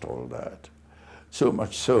denounced all that. So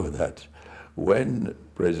much so that when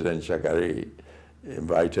President Shagari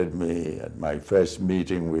invited me at my first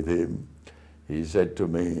meeting with him, he said to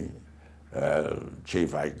me,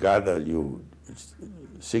 Chief, I gather you,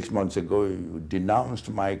 6 months ago, you denounced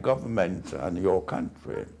my government and your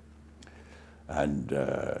country. And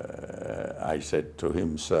I said to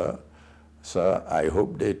him, sir, I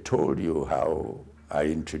hope they told you how I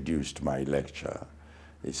introduced my lecture.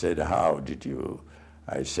 He said, how did you?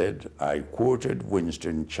 I said, I quoted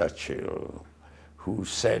Winston Churchill, who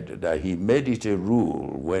said that he made it a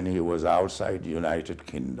rule when he was outside the United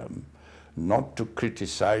Kingdom not to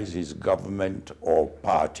criticize his government or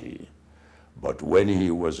party, but when he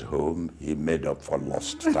was home, he made up for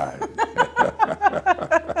lost time.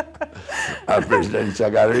 And President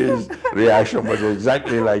Shagari's reaction was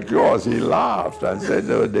exactly like yours. He laughed and said,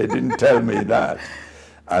 no, they didn't tell me that.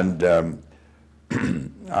 And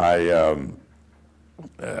I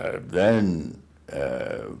then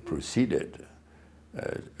proceeded.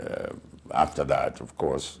 After that, of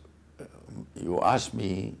course, you asked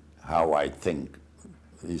me how I think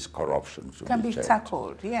these corruptions can be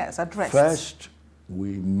tackled, yes, addressed. First,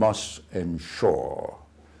 we must ensure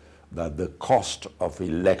that the cost of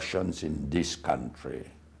elections in this country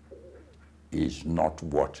is not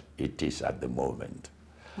what it is at the moment.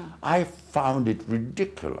 I found it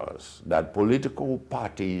ridiculous that political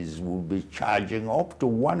parties will be charging up to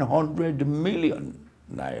 100 million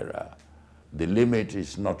naira. The limit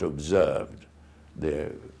is not observed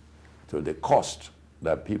to the cost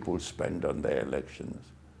that people spend on their elections.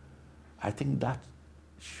 I think that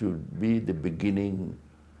should be the beginning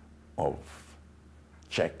of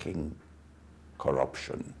checking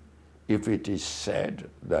corruption. If it is said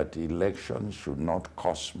that elections should not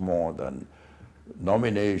cost more than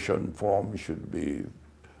nomination form should be,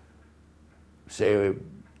 say,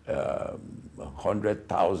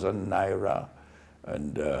 100,000 naira,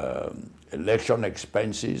 and election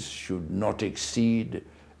expenses should not exceed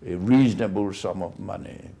a reasonable sum of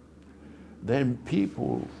money, then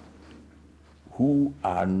people who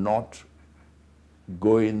are not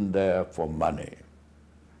going there for money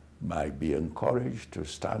might be encouraged to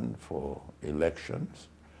stand for elections,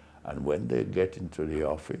 and when they get into the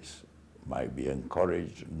office, might be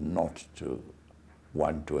encouraged not to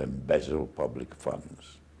want to embezzle public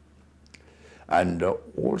funds. And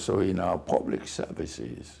also in our public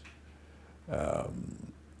services,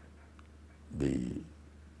 the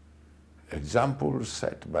examples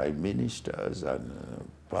set by ministers and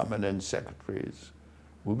permanent secretaries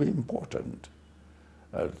will be important.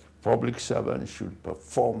 Public servants should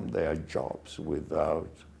perform their jobs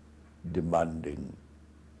without demanding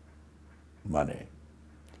money.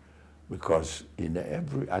 Because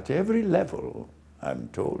at every level, I'm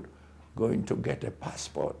told, going to get a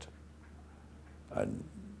passport and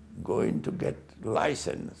going to get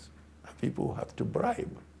license, people have to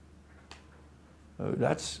bribe.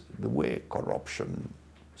 That's the way corruption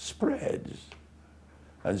spreads.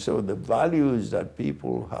 And so the values that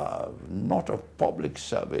people have, not of public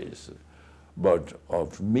service, but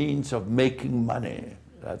of means of making money,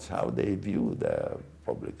 that's how they view their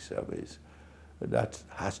public service. That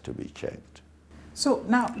has to be checked. So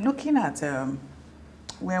now, looking at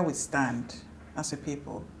where we stand as a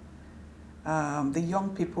people, the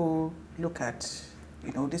young people look at,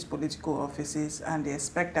 these political offices and they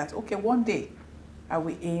expect that, okay, one day I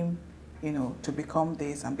will aim, to become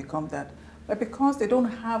this and become that. But because they don't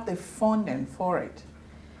have the funding for it,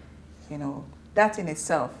 that in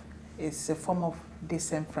itself is a form of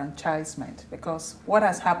disenfranchisement. Because what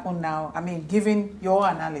has happened now, given your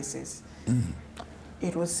analysis,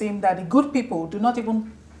 it would seem that the good people do not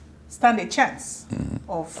even stand a chance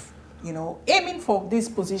of, aiming for these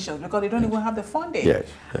positions because they don't even have the funding. Yes,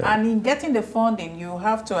 yeah. And in getting the funding, you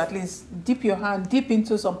have to at least dip your hand deep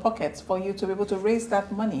into some pockets for you to be able to raise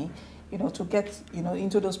that money, to get,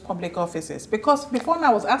 into those public offices. Because before now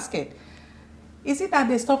I was asking, is it that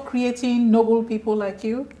they stop creating noble people like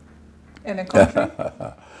you in the country?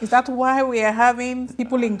 Is that why we are having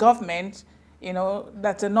people in government,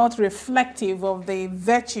 that are not reflective of the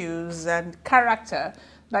virtues and character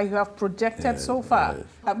that you have projected so far?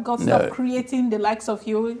 Have God stopped creating the likes of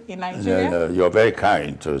you in Nigeria? No, you're very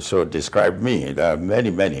kind to so describe me. There are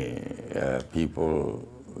many, many people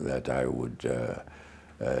that I would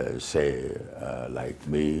say, like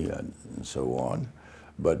me and so on,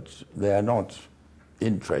 but they are not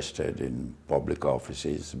interested in public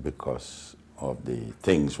offices because of the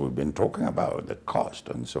things we've been talking about, the cost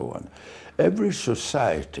and so on. Every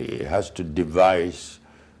society has to devise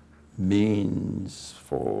means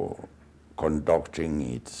for conducting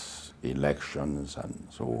its elections and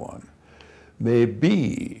so on.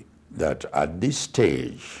 Maybe that at this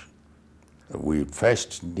stage, we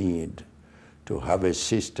first need to have a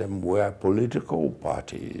system where political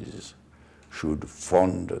parties should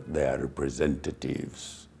fund their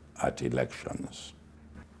representatives at elections,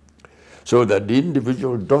 so that the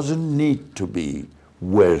individual doesn't need to be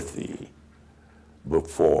wealthy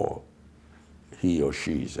before he or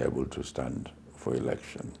she is able to stand for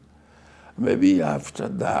election. Maybe after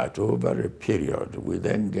that, over a period, we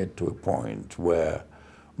then get to a point where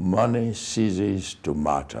money ceases to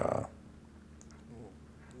matter.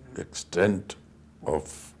 The extent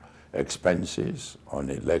of expenses on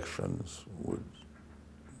elections would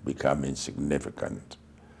become insignificant.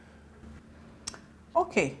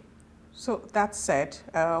 Okay, so that said,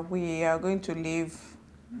 we are going to leave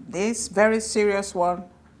this very serious one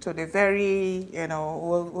to the very,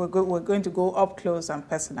 we're going to go up close and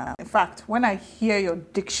personal. In fact, when I hear your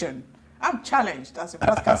diction, I'm challenged as a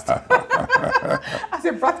broadcaster, as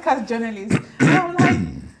a broadcast journalist. I'm like,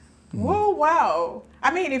 whoa, wow.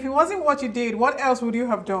 I mean, if it wasn't what you did, what else would you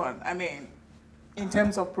have done? I mean, in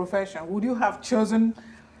terms of profession, would you have chosen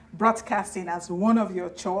broadcasting as one of your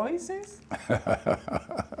choices?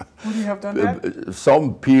 Would you have done that?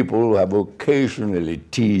 Some people have occasionally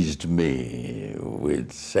teased me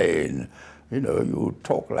with saying, you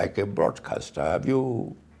talk like a broadcaster. Have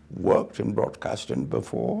you worked in broadcasting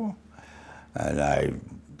before? And I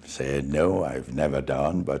said, no, I've never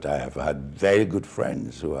done, but I have had very good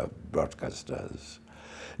friends who are broadcasters.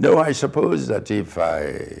 No, I suppose that if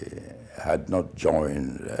I had not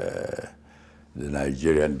joined the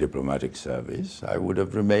Nigerian diplomatic service, I would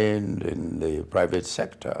have remained in the private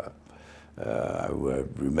sector. I would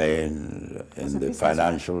have remained in the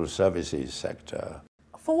financial services sector.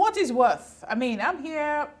 For what it's worth, I mean, I'm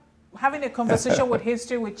here having a conversation with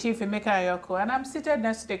history with Chief Emeka Anyaoku, and I'm seated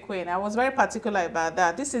next to the Queen. I was very particular about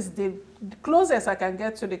that. This is the closest I can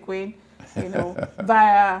get to the Queen,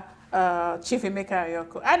 via Chief Emeka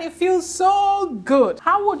Anyaoku. And it feels so good.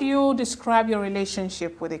 How would you describe your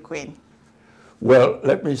relationship with the Queen? Well,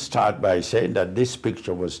 let me start by saying that this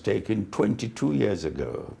picture was taken 22 years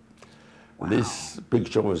ago. Wow. This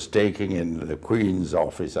picture was taken in the Queen's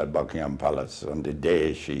office at Buckingham Palace on the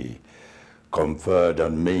day she conferred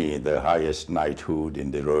on me the highest knighthood in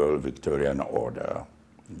the Royal Victorian Order,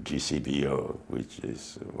 GCVO, which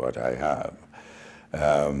is what I have.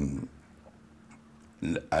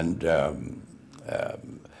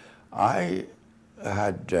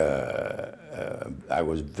 I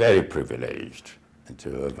was very privileged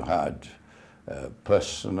to have had a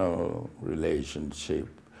personal relationship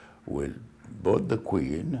with both the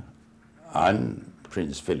Queen and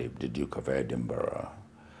Prince Philip, the Duke of Edinburgh,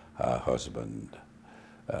 her husband.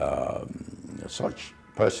 Such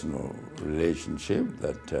personal relationship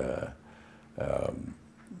that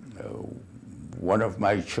one of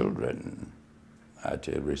my children at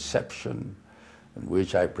a reception in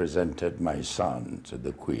which I presented my son to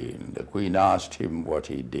the Queen asked him what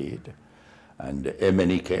he did, and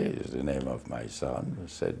Emenike is the name of my son,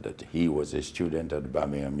 said that he was a student at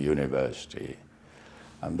Birmingham University.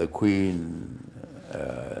 And the Queen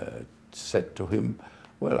said to him,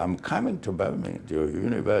 well, I'm coming to Birmingham, to your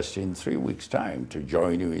university in 3 weeks' time to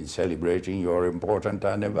join you in celebrating your important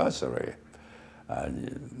anniversary.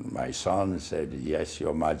 And my son said, yes,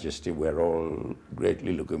 Your Majesty, we're all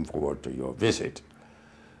greatly looking forward to your visit.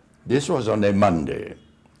 This was on a Monday,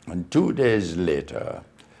 and 2 days later,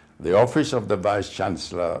 the office of the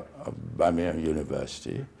Vice-Chancellor of Birmingham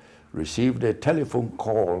University received a telephone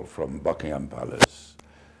call from Buckingham Palace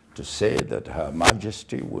to say that Her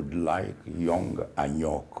Majesty would like young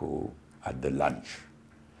Anyaoku at the lunch.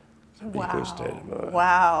 Wow.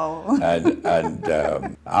 Wow. And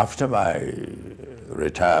after my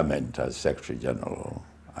retirement as Secretary General,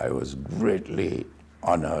 I was greatly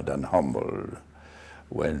honored and humbled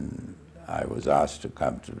when I was asked to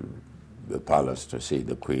come to the palace to see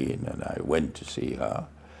the Queen, and I went to see her,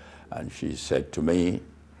 and she said to me,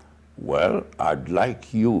 well, I'd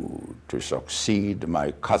like you to succeed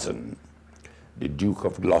my cousin, the Duke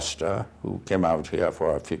of Gloucester, who came out here for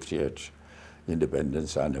our 50th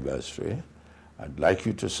independence anniversary. I'd like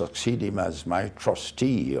you to succeed him as my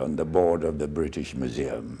trustee on the board of the British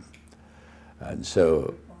Museum. And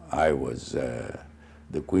so I was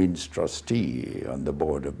the Queen's trustee on the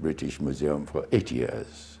board of British Museum for 8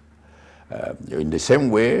 years. In the same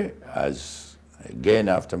way as, again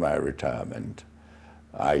after my retirement,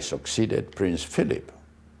 I succeeded Prince Philip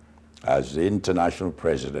as the international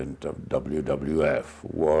president of WWF,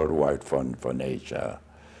 Worldwide Fund for Nature.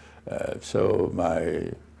 So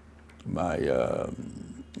my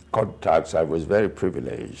contacts, I was very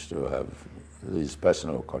privileged to have these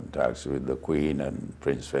personal contacts with the Queen and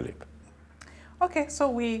Prince Philip. Okay, so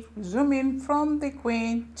we zoom in from the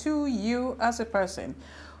Queen to you as a person.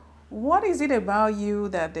 What is it about you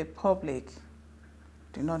that the public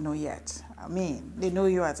do not know yet? I mean, they know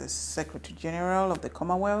you as a Secretary General of the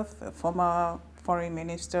Commonwealth, a former Foreign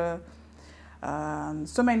Minister,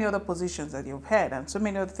 so many other positions that you've had and so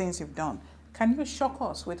many other things you've done. Can you shock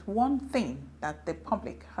us with one thing that the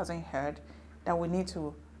public hasn't heard that we need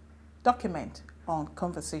to document on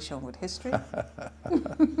Conversation with History?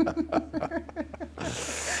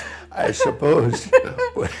 I suppose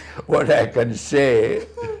what I can say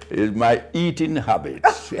is my eating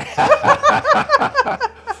habits.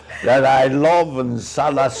 That I love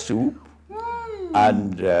nsala soup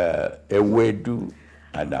and ewedu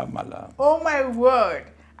and amala. Oh my word.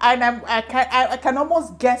 And I can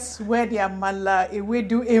almost guess where the amala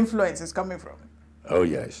ewedu influence is coming from. Oh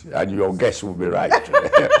yes, and your guess will be right.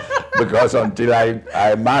 Because until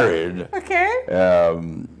I married, okay.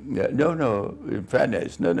 No, in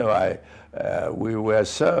fairness, we were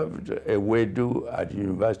served ewedu at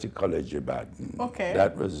University College Ibadan. Okay.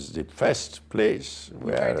 That was the first place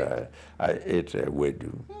where I ate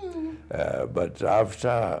ewedu. But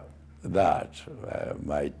after that,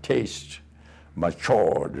 my taste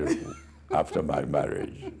matured after my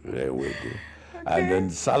marriage, ewedu. And then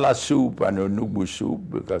sala soup and onugbu soup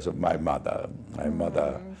because of my mother. My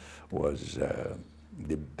mother was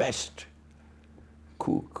the best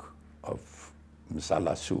cook of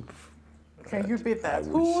masala soup. Can you beat that?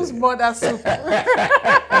 Whose mother soup?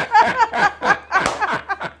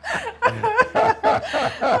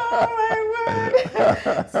 Oh my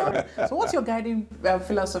word. So what's your guiding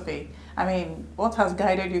philosophy? I mean, what has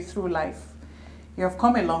guided you through life? You have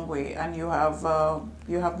come a long way, and you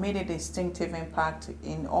have made a distinctive impact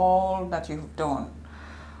in all that you've done.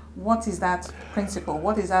 What is that principle?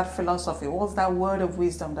 What is that philosophy? What's that word of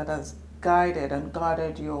wisdom that has guided and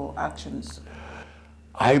guarded your actions?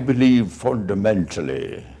 I believe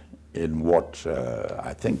fundamentally in what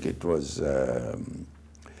I think it was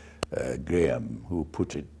Graham who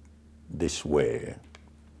put it this way,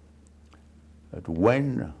 that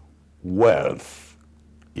when wealth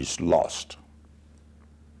is lost,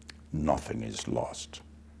 nothing is lost.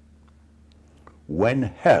 When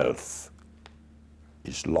health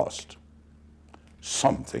is lost,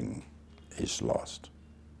 something is lost.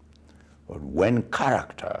 But when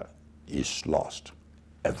character is lost,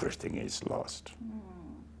 everything is lost.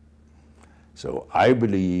 So I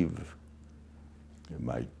believe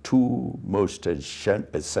my two most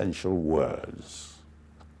essential words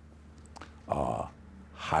are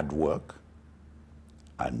hard work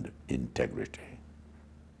and integrity.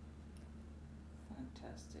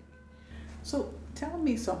 Fantastic. So tell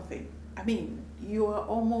me something. I mean, you are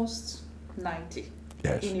almost 90.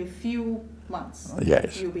 Yes. In a few months.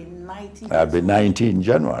 Yes. You'll be 90 years I'll be old. 90 in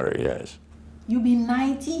January, yes. You'll be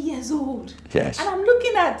 90 years old. Yes. And I'm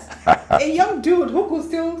looking at a young dude who could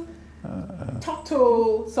still talk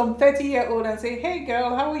to some 30-year-old and say, hey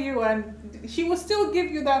girl, how are you? And she will still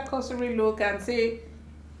give you that cursory look and say,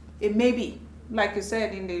 it may be, like you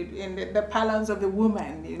said, in the parlance of the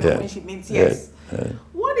woman, you know, Yeah. when she means yes. Yeah.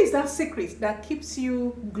 What is that secret that keeps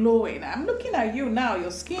you glowing? I'm looking at you now.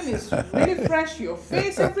 Your skin is really fresh, your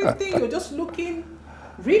face, everything. You're just looking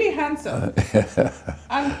really handsome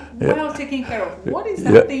and well taken care of. What is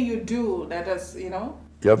that thing you do that is, you know?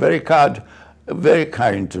 You're very kind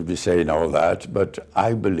to be saying all that, but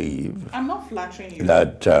I believe I'm not flattering you.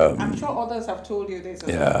 that I'm sure others have told you this as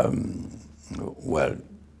well. well,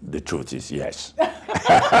 the truth is yes.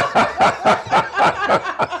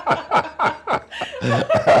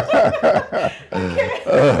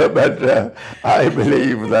 But I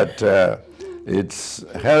believe that it's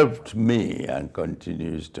helped me and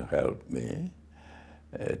continues to help me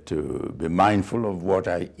to be mindful of what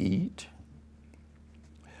I eat,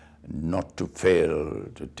 not to fail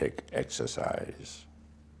to take exercise,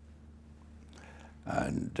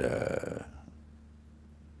 and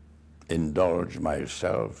indulge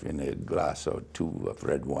myself in a glass or two of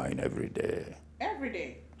red wine every day. Every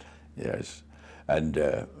day? Yes. And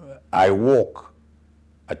I walk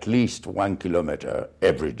at least 1 kilometer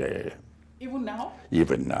every day. Even now?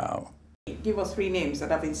 Even now. Give us 3 names that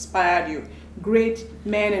have inspired you, great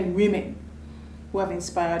men and women who have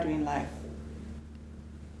inspired you in life?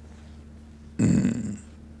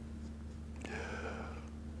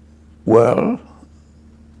 Well,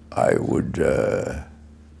 I would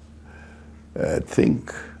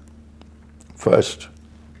think first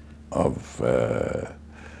of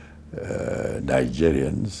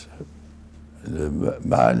Nigerians. The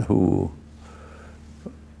man who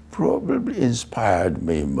probably inspired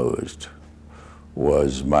me most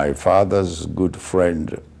was my father's good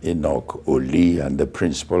friend, Enoch Oli, and the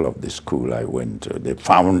principal of the school I went to, the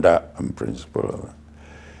founder and principal.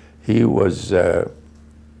 He was a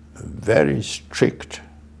very strict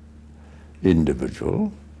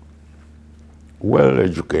individual, well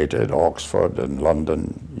educated, Oxford and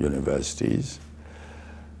London universities,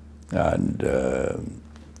 and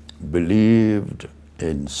believed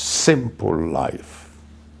in simple life,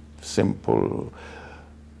 simple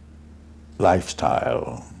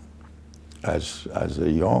lifestyle. As a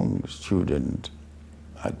young student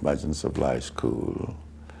at Merchants of Life School,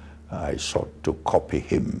 I sought to copy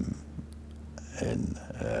him in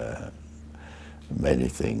many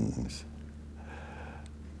things.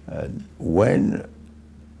 And when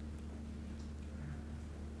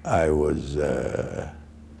I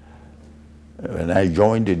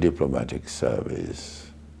joined the diplomatic service,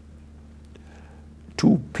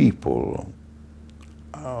 two people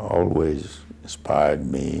always inspired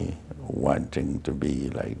me, wanting to be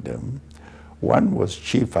like them. One was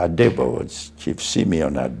Chief Adebo, Chief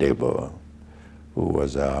Simeon Adebo, who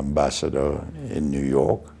was our ambassador in New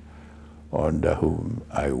York, under whom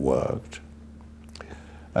I worked.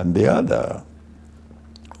 And the other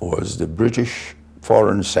was the British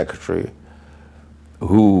Foreign Secretary,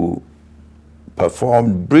 who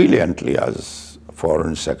performed brilliantly as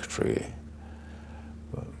Foreign Secretary,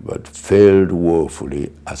 but failed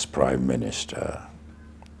woefully as Prime Minister.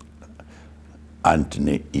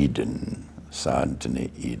 Anthony Eden, Sir Anthony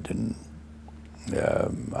Eden.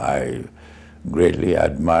 I greatly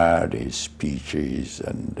admired his speeches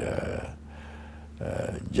and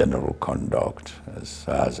general conduct, as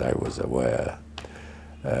far as I was aware.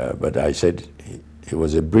 But I said he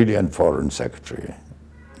was a brilliant foreign secretary,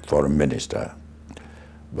 foreign minister,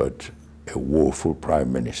 but a woeful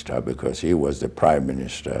prime minister, because he was the prime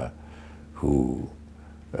minister who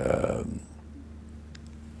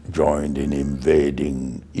joined in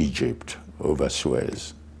invading Egypt over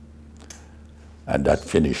Suez, and that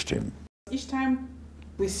finished him. Each time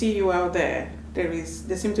we see you out there, there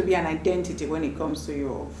seems to be an identity when it comes to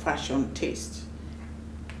your fashion taste.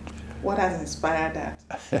 What has inspired that?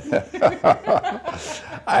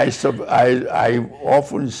 I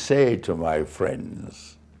often say to my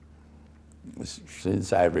friends,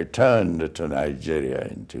 since I returned to Nigeria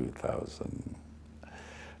in 2000,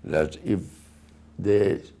 that if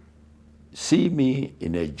they see me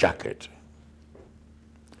in a jacket,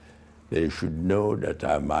 they should know that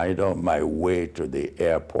I'm either on my way to the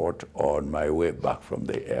airport or on my way back from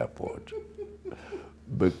the airport.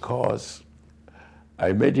 Because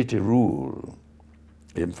I made it a rule.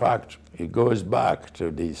 In fact, it goes back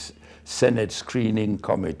to this Senate screening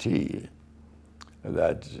committee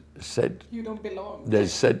that said, you don't belong. They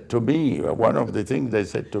said to me, one of the things they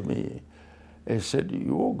said to me, they said,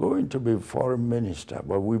 you're going to be foreign minister,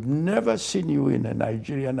 but we've never seen you in a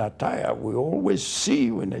Nigerian attire. We always see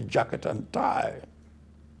you in a jacket and tie.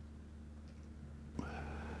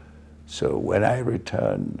 So when I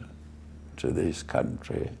returned to this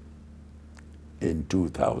country in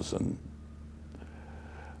 2000,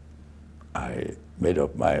 I made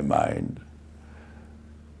up my mind,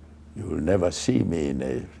 you will never see me in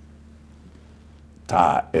a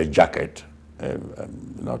tie, a jacket,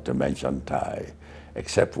 not to mention tie,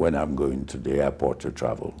 except when I'm going to the airport to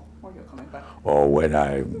travel. Or you're coming back. Or when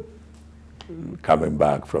I'm coming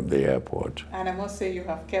back from the airport. And I must say you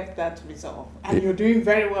have kept that resolve. And you're doing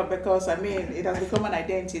very well, because, I mean, it has become an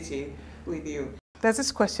identity with you. There's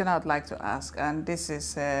this question I'd like to ask, and this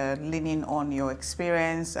is leaning on your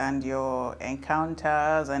experience and your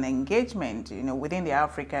encounters and engagement, within the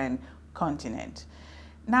African continent.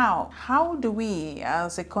 Now, how do we,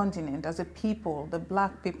 as a continent, as a people, the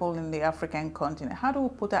black people in the African continent, how do we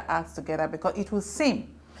put our acts together? Because it will seem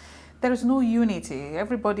there is no unity.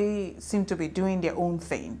 Everybody seems to be doing their own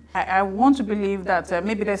thing. I want to believe that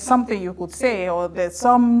maybe there's something you could say, or there's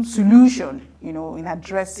some solution, in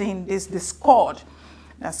addressing this discord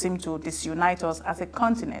that seems to disunite us as a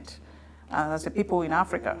continent, as a people in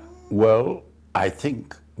Africa. Well, I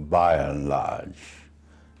think by and large,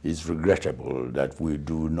 it's regrettable that we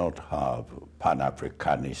do not have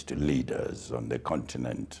Pan-Africanist leaders on the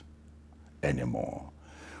continent anymore.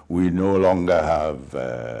 We no longer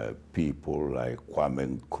have people like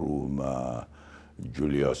Kwame Nkrumah,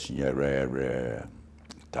 Julius Nyerere,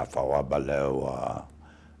 Tafawa Balewa,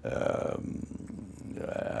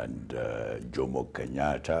 and Jomo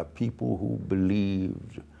Kenyatta, people who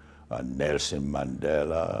believed, Nelson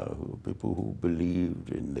Mandela, people who believed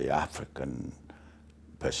in the African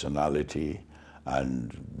personality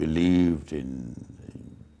and believed in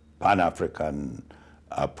Pan-African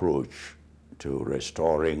approach to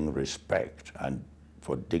restoring respect and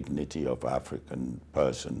for dignity of African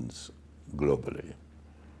persons globally.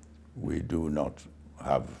 We do not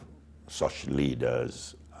have such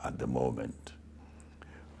leaders at the moment.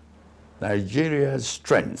 Nigeria's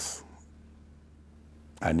strength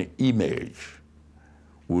and image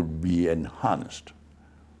would be enhanced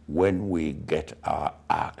when we get our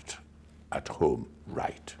act at home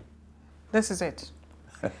right. This is it.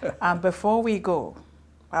 And before we go,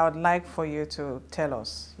 I would like for you to tell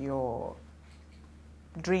us your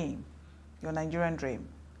dream, your Nigerian dream.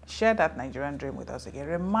 Share that Nigerian dream with us again.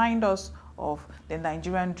 Remind us of the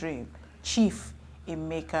Nigerian dream Chief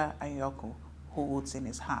Emeka Anyaoku holds in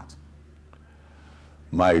his heart.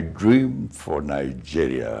 My dream for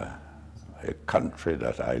Nigeria, a country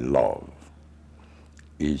that I love,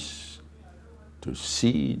 is to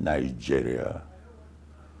see Nigeria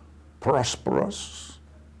prosperous,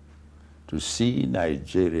 to see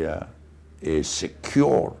Nigeria a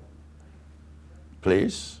secure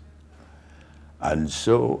place, and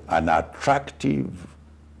so an attractive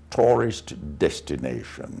tourist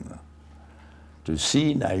destination, to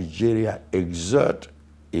see Nigeria exert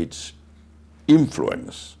its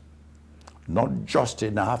influence, not just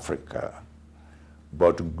in Africa,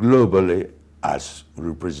 but globally as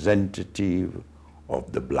representative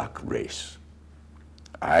of the black race.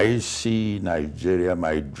 I see Nigeria,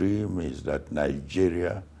 my dream is that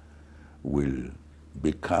Nigeria will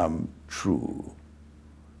become true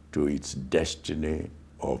to its destiny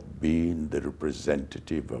of being the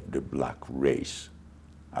representative of the black race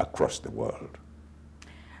across the world.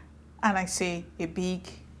 And I say a big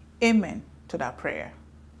amen to that prayer.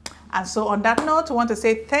 And so on that note, I want to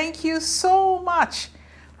say thank you so much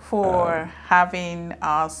for having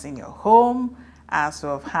us in your home as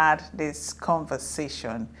we've had this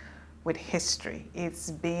conversation with history.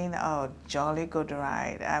 It's been a jolly good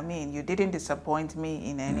ride. I mean, you didn't disappoint me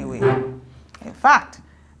in any way. In fact,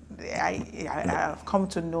 I've come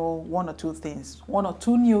to know one or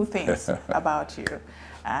two new things about you.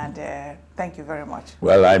 And thank you very much.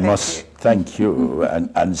 Well, I must thank you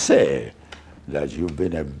and say that you've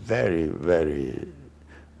been a very, very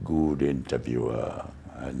good interviewer,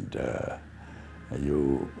 and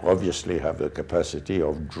you obviously have the capacity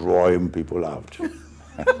of drawing people out.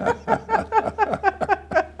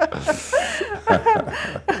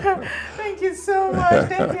 Thank you so much.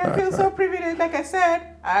 Thank you. I feel so privileged. Like I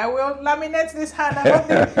said, I will laminate this hand. I hope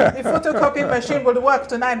the photocopy machine will work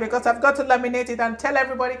tonight, because I've got to laminate it and tell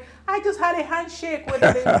everybody I just had a handshake with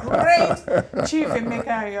the great Chief Emeka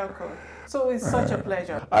Anyaoku. So it's such a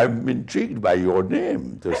pleasure. I'm intrigued by your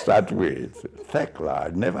name to start with, THECLA.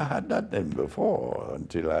 I've never had that name before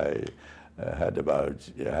until I heard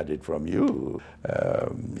it from you.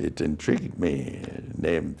 It intrigued me,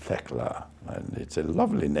 name THECLA, and it's a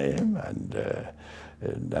lovely name,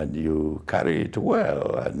 and you carry it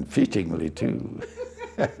well and fittingly too.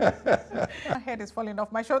 My head is falling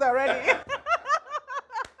off my shoulder already.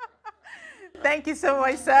 Thank you so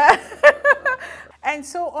much, sir. And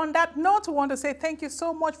so on that note, I want to say thank you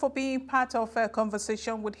so much for being part of a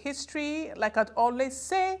conversation with history. Like I'd always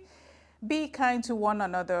say, be kind to one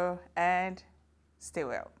another and stay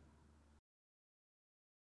well.